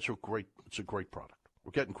 It's a great product.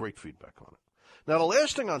 We're getting great feedback on it. Now, the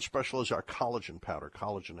last thing on special is our collagen powder,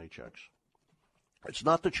 Collagen HX. It's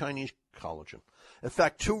not the Chinese collagen. In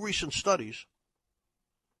fact, 2 recent studies,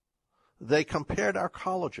 they compared our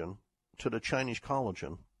collagen to the Chinese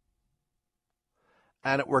collagen,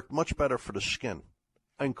 and it worked much better for the skin,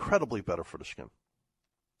 incredibly better for the skin.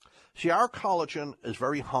 See, our collagen is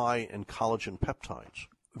very high in collagen peptides,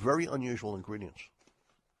 very unusual ingredients,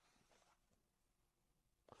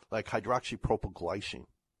 like hydroxypropylglycine,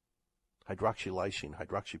 hydroxylysine,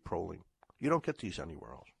 hydroxyproline. You don't get these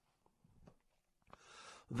anywhere else.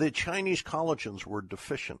 The Chinese collagens were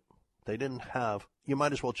deficient. They didn't have, you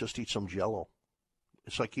might as well just eat some Jell-O.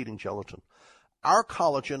 It's like eating gelatin. Our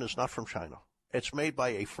collagen is not from China. It's made by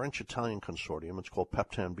a French-Italian consortium. It's called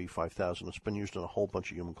Peptan B5000. It's been used in a whole bunch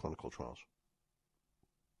of human clinical trials.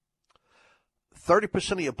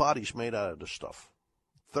 30% of your body's made out of this stuff.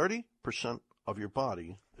 30% of your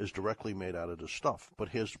body is directly made out of this stuff. But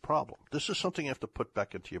here's the problem. This is something you have to put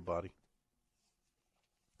back into your body.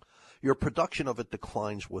 Your production of it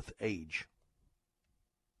declines with age.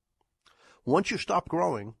 Once you stop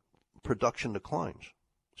growing, production declines.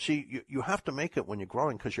 See, you have to make it when you're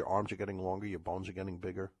growing because your arms are getting longer, your bones are getting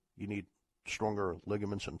bigger. You need stronger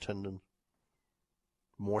ligaments and tendons,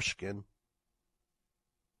 more skin.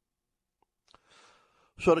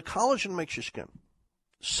 So the collagen makes your skin.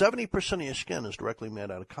 70% of your skin is directly made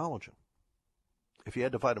out of collagen. If you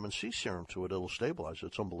add the vitamin C serum to it, it'll stabilize it.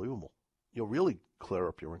 It's unbelievable. You'll really clear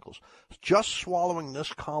up your wrinkles. Just swallowing this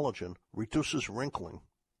collagen reduces wrinkling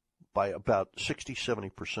by about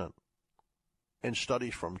 60-70%. In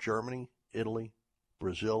studies from Germany, Italy,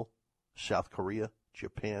 Brazil, South Korea,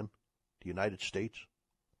 Japan, the United States,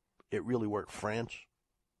 it really works. France,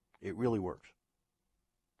 it really works.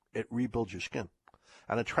 It rebuilds your skin.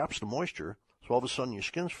 And it traps the moisture, so all of a sudden your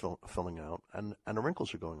skin's filling out and the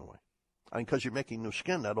wrinkles are going away. And because you're making new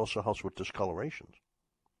skin, that also helps with discolorations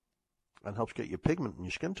and helps get your pigment and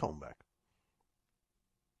your skin tone back.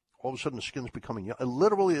 All of a sudden the skin's becoming young. It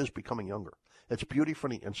literally is becoming younger. It's beauty from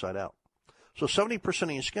the inside out. So 70%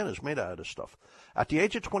 of your skin is made out of this stuff. At the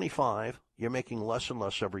age of 25, you're making less and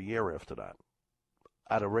less every year after that,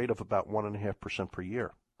 at a rate of about 1.5% per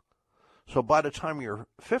year. So by the time you're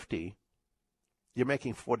 50, you're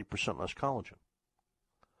making 40% less collagen.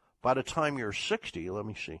 By the time you're 60, let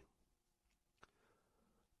me see,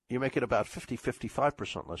 you're making about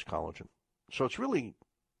 55% less collagen. So it's really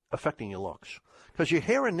affecting your looks. Because your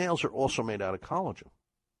hair and nails are also made out of collagen.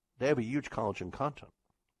 They have a huge collagen content.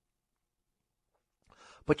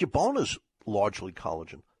 But your bone is largely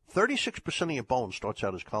collagen. 36% of your bone starts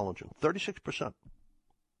out as collagen. 36%.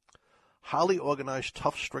 Highly organized,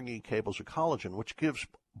 tough, stringy cables of collagen, which gives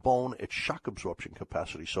bone its shock absorption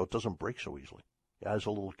capacity so it doesn't break so easily. It has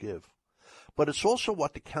a little give. But it's also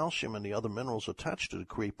what the calcium and the other minerals attach to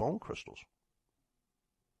create bone crystals.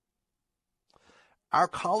 Our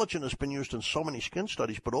collagen has been used in so many skin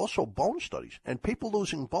studies, but also bone studies. And people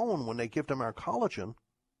losing bone, when they give them our collagen,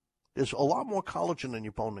 there's a lot more collagen in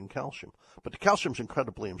your bone than calcium. But the calcium is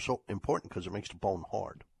incredibly important because it makes the bone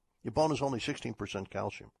hard. Your bone is only 16%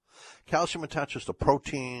 calcium. Calcium attaches to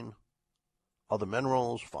protein, other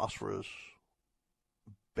minerals, phosphorus,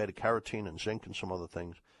 beta-carotene, and zinc, and some other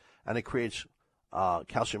things. And it creates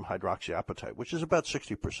calcium hydroxyapatite, which is about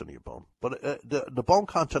 60% of your bone. But the bone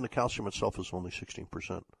content of calcium itself is only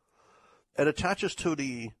 16%. It attaches to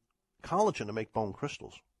the collagen to make bone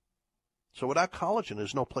crystals. So without collagen,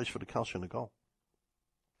 there's no place for the calcium to go.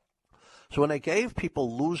 So when they gave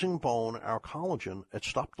people losing bone our collagen, it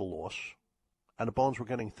stopped the loss, and the bones were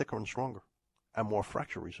getting thicker and stronger and more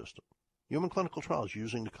fracture resistant. Human clinical trials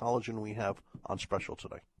using the collagen we have on special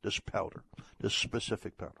today, this powder, this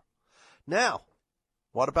specific powder. Now,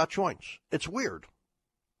 what about joints? It's weird.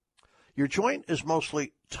 Your joint is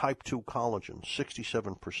mostly type 2 collagen,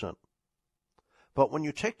 67%. But when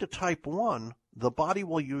you take the type 1, the body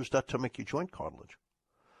will use that to make your joint cartilage.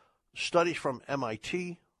 Studies from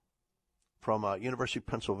MIT, from University of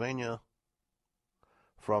Pennsylvania,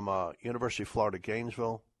 from University of Florida,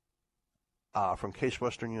 Gainesville, from Case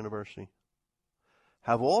Western University,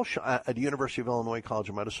 have all at the University of Illinois College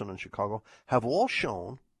of Medicine in Chicago, have all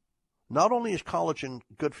shown not only is collagen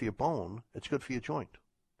good for your bone, it's good for your joint.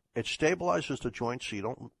 It stabilizes the joint so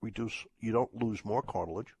you don't lose more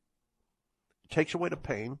cartilage. It takes away the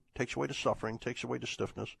pain, takes away the suffering, takes away the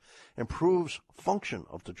stiffness, improves function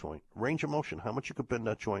of the joint, range of motion, how much you could bend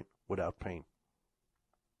that joint without pain.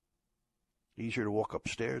 Easier to walk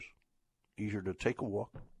upstairs, easier to take a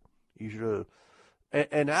walk, easier to...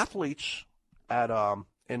 And athletes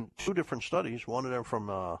in 2 different studies, one of them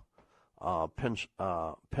from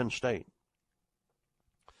Penn State,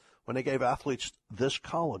 when they gave athletes this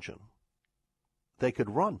collagen, they could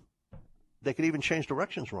run. They could even change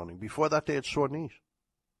directions running. Before that, they had sore knees.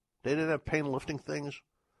 They didn't have pain lifting things,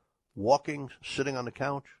 walking, sitting on the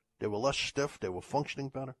couch. They were less stiff. They were functioning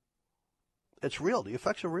better. It's real. The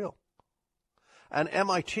effects are real. And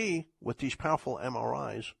MIT, with these powerful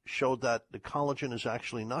MRIs, showed that the collagen is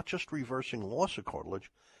actually not just reversing loss of cartilage,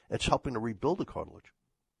 it's helping to rebuild the cartilage.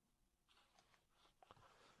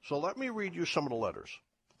 So let me read you some of the letters.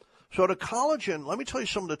 So the collagen, let me tell you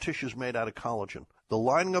some of the tissues made out of collagen. The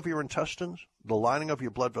lining of your intestines, the lining of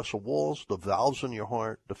your blood vessel walls, the valves in your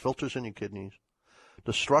heart, the filters in your kidneys,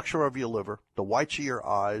 the structure of your liver, the whites of your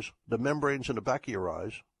eyes, the membranes in the back of your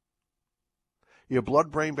eyes, your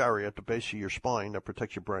blood-brain barrier at the base of your spine that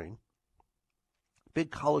protects your brain. Big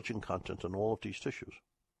collagen content in all of these tissues.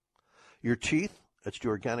 Your teeth, it's the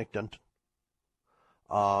organic dentin.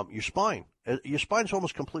 Your spine's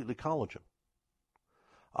almost completely collagen.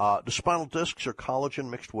 The spinal discs are collagen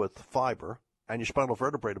mixed with fiber, and your spinal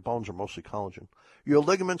vertebrae, the bones, are mostly collagen. Your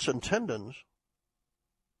ligaments and tendons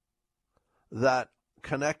that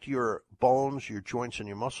connect your bones, your joints, and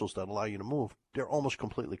your muscles that allow you to move, they're almost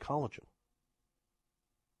completely collagen.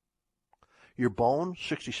 Your bone,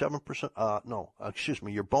 your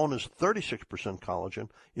bone is 36% collagen.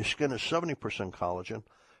 Your skin is 70% collagen.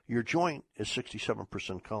 Your joint is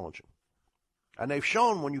 67% collagen. And they've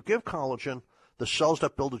shown when you give collagen, the cells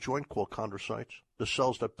that build a joint called chondrocytes, the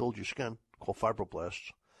cells that build your skin called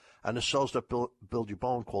fibroblasts, and the cells that build your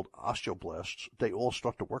bone called osteoblasts, they all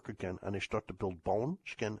start to work again, and they start to build bone,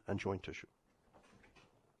 skin, and joint tissue.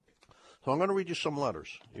 So I'm going to read you some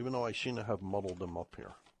letters, even though I seem to have muddled them up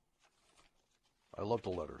here. I love the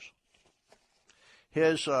letters.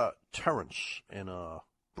 Here's Terrence in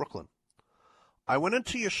Brooklyn. I went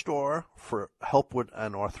into your store for help with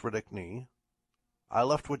an arthritic knee. I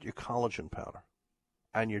left with your collagen powder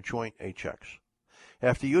and your joint HX.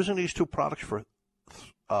 After using these 2 products for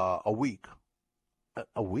a week,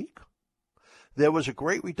 there was a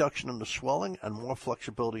great reduction in the swelling and more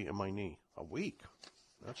flexibility in my knee. A week?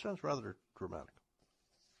 That sounds rather dramatic.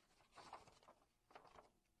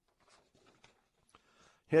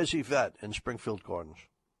 Here's Yvette in Springfield Gardens.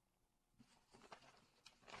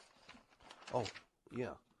 Oh,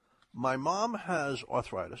 yeah. My mom has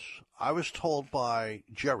arthritis. I was told by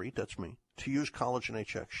Jerry, that's me, to use Collagen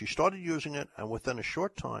HX. She started using it, and within a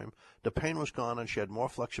short time, the pain was gone, and she had more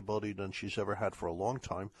flexibility than she's ever had for a long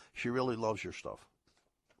time. She really loves your stuff.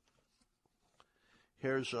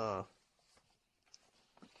 Here's, oh,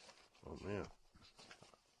 man.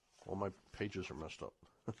 All my pages are messed up,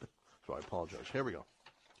 so I apologize. Here we go.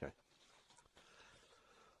 Okay.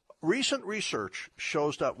 Recent research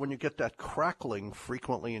shows that when you get that crackling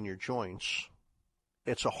frequently in your joints,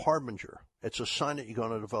 it's a harbinger. It's a sign that you're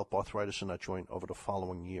going to develop arthritis in that joint over the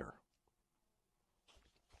following year.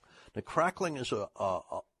 The crackling is a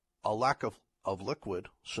lack of liquid,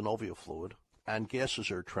 synovial fluid, and gases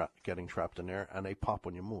are getting trapped in there, and they pop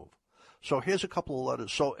when you move. So here's a couple of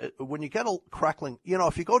letters. So when you get a crackling,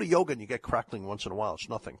 if you go to yoga and you get crackling once in a while, it's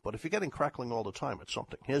nothing. But if you're getting crackling all the time, it's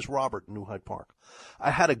something. Here's Robert in New Hyde Park.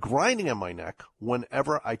 I had a grinding in my neck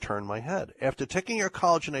whenever I turned my head. After taking your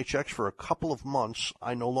Collagen HX for a couple of months,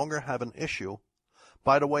 I no longer have an issue.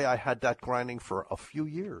 By the way, I had that grinding for a few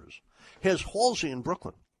years. Here's Halsey in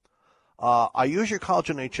Brooklyn. I use your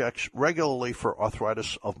Collagen HX regularly for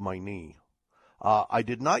arthritis of my knee. I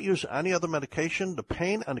did not use any other medication. The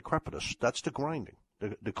pain and the crepitus, that's the grinding,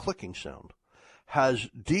 the clicking sound, has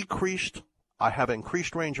decreased. I have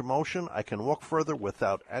increased range of motion. I can walk further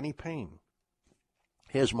without any pain.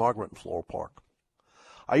 Here's Margaret in Floral Park.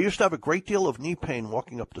 I used to have a great deal of knee pain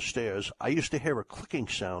walking up the stairs. I used to hear a clicking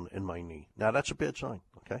sound in my knee. Now, that's a bad sign,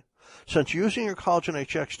 okay? Since using your Collagen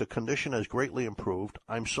HX, the condition has greatly improved.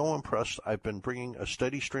 I'm so impressed. I've been bringing a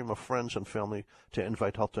steady stream of friends and family to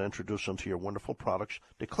Invite Health to introduce them to your wonderful products.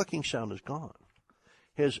 The clicking sound is gone.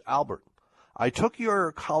 Here's Albert. I took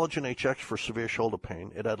your Collagen HX for severe shoulder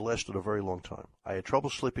pain. It had lasted a very long time. I had trouble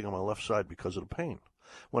sleeping on my left side because of the pain.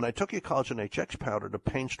 When I took your Collagen HX powder, the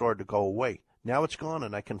pain started to go away. Now it's gone,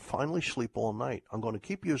 and I can finally sleep all night. I'm going to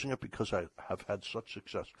keep using it because I have had such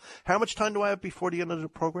success. How much time do I have before the end of the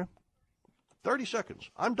program? 30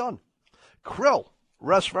 seconds. I'm done. Krill,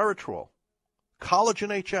 resveratrol,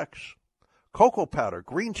 Collagen HX, cocoa powder,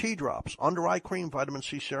 green tea drops, under eye cream, vitamin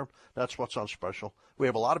C serum. That's what's on special. We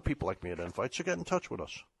have a lot of people like me at Invite, so get in touch with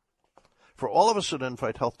us. For all of us at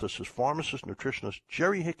Invite Health, this is pharmacist, nutritionist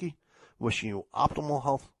Jerry Hickey, wishing you optimal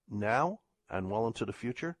health now and well into the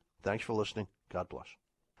future. Thanks for listening. God bless.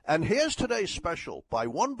 And here's today's special. Buy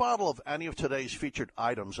one bottle of any of today's featured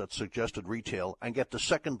items at suggested retail and get the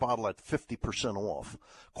second bottle at 50% off.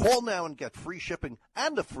 Call now and get free shipping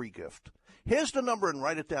and a free gift. Here's the number, and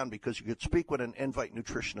write it down because you could speak with an Invite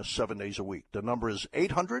nutritionist 7 days a week. The number is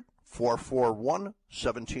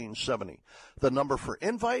 800-441-1770. The number for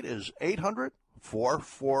Invite is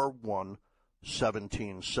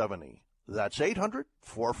 800-441-1770. That's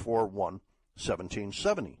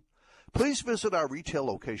 800-441-1770. Please visit our retail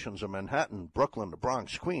locations in Manhattan, Brooklyn, the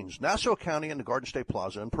Bronx, Queens, Nassau County, and the Garden State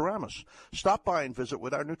Plaza in Paramus. Stop by and visit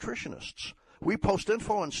with our nutritionists. We post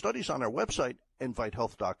info and studies on our website,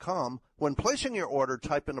 invitehealth.com. When placing your order,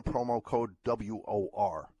 type in the promo code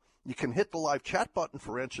WOR. You can hit the live chat button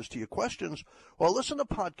for answers to your questions or listen to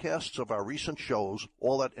podcasts of our recent shows,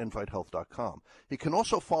 all at invitehealth.com. You can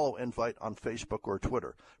also follow Invite on Facebook or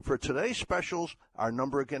Twitter. For today's specials, our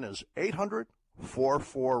number again is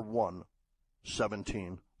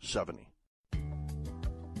 800-441-1770.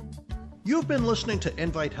 You've been listening to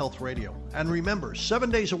Invite Health Radio. And remember,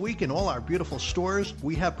 7 days a week in all our beautiful stores,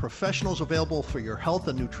 we have professionals available for your health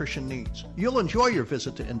and nutrition needs. You'll enjoy your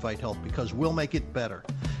visit to Invite Health because we'll make it better.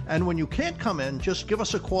 And when you can't come in, just give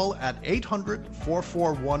us a call at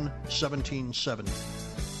 800-441-1770.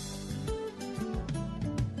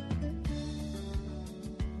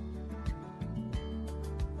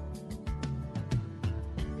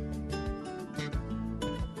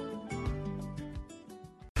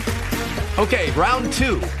 Okay, round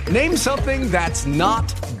two. Name something that's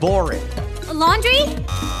not boring. A laundry?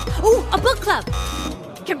 Ooh, a book club.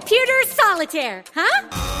 Computer solitaire, huh?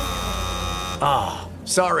 Ah,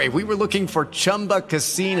 sorry, we were looking for Chumba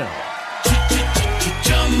Casino.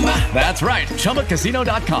 That's right,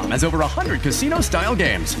 ChumbaCasino.com has over 100 casino-style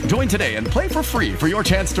games. Join today and play for free for your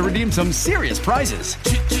chance to redeem some serious prizes.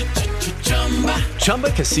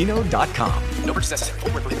 ChumbaCasino.com. No purchase necessary.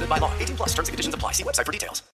 Void where prohibited by law. 18+ terms and conditions apply. See website for details.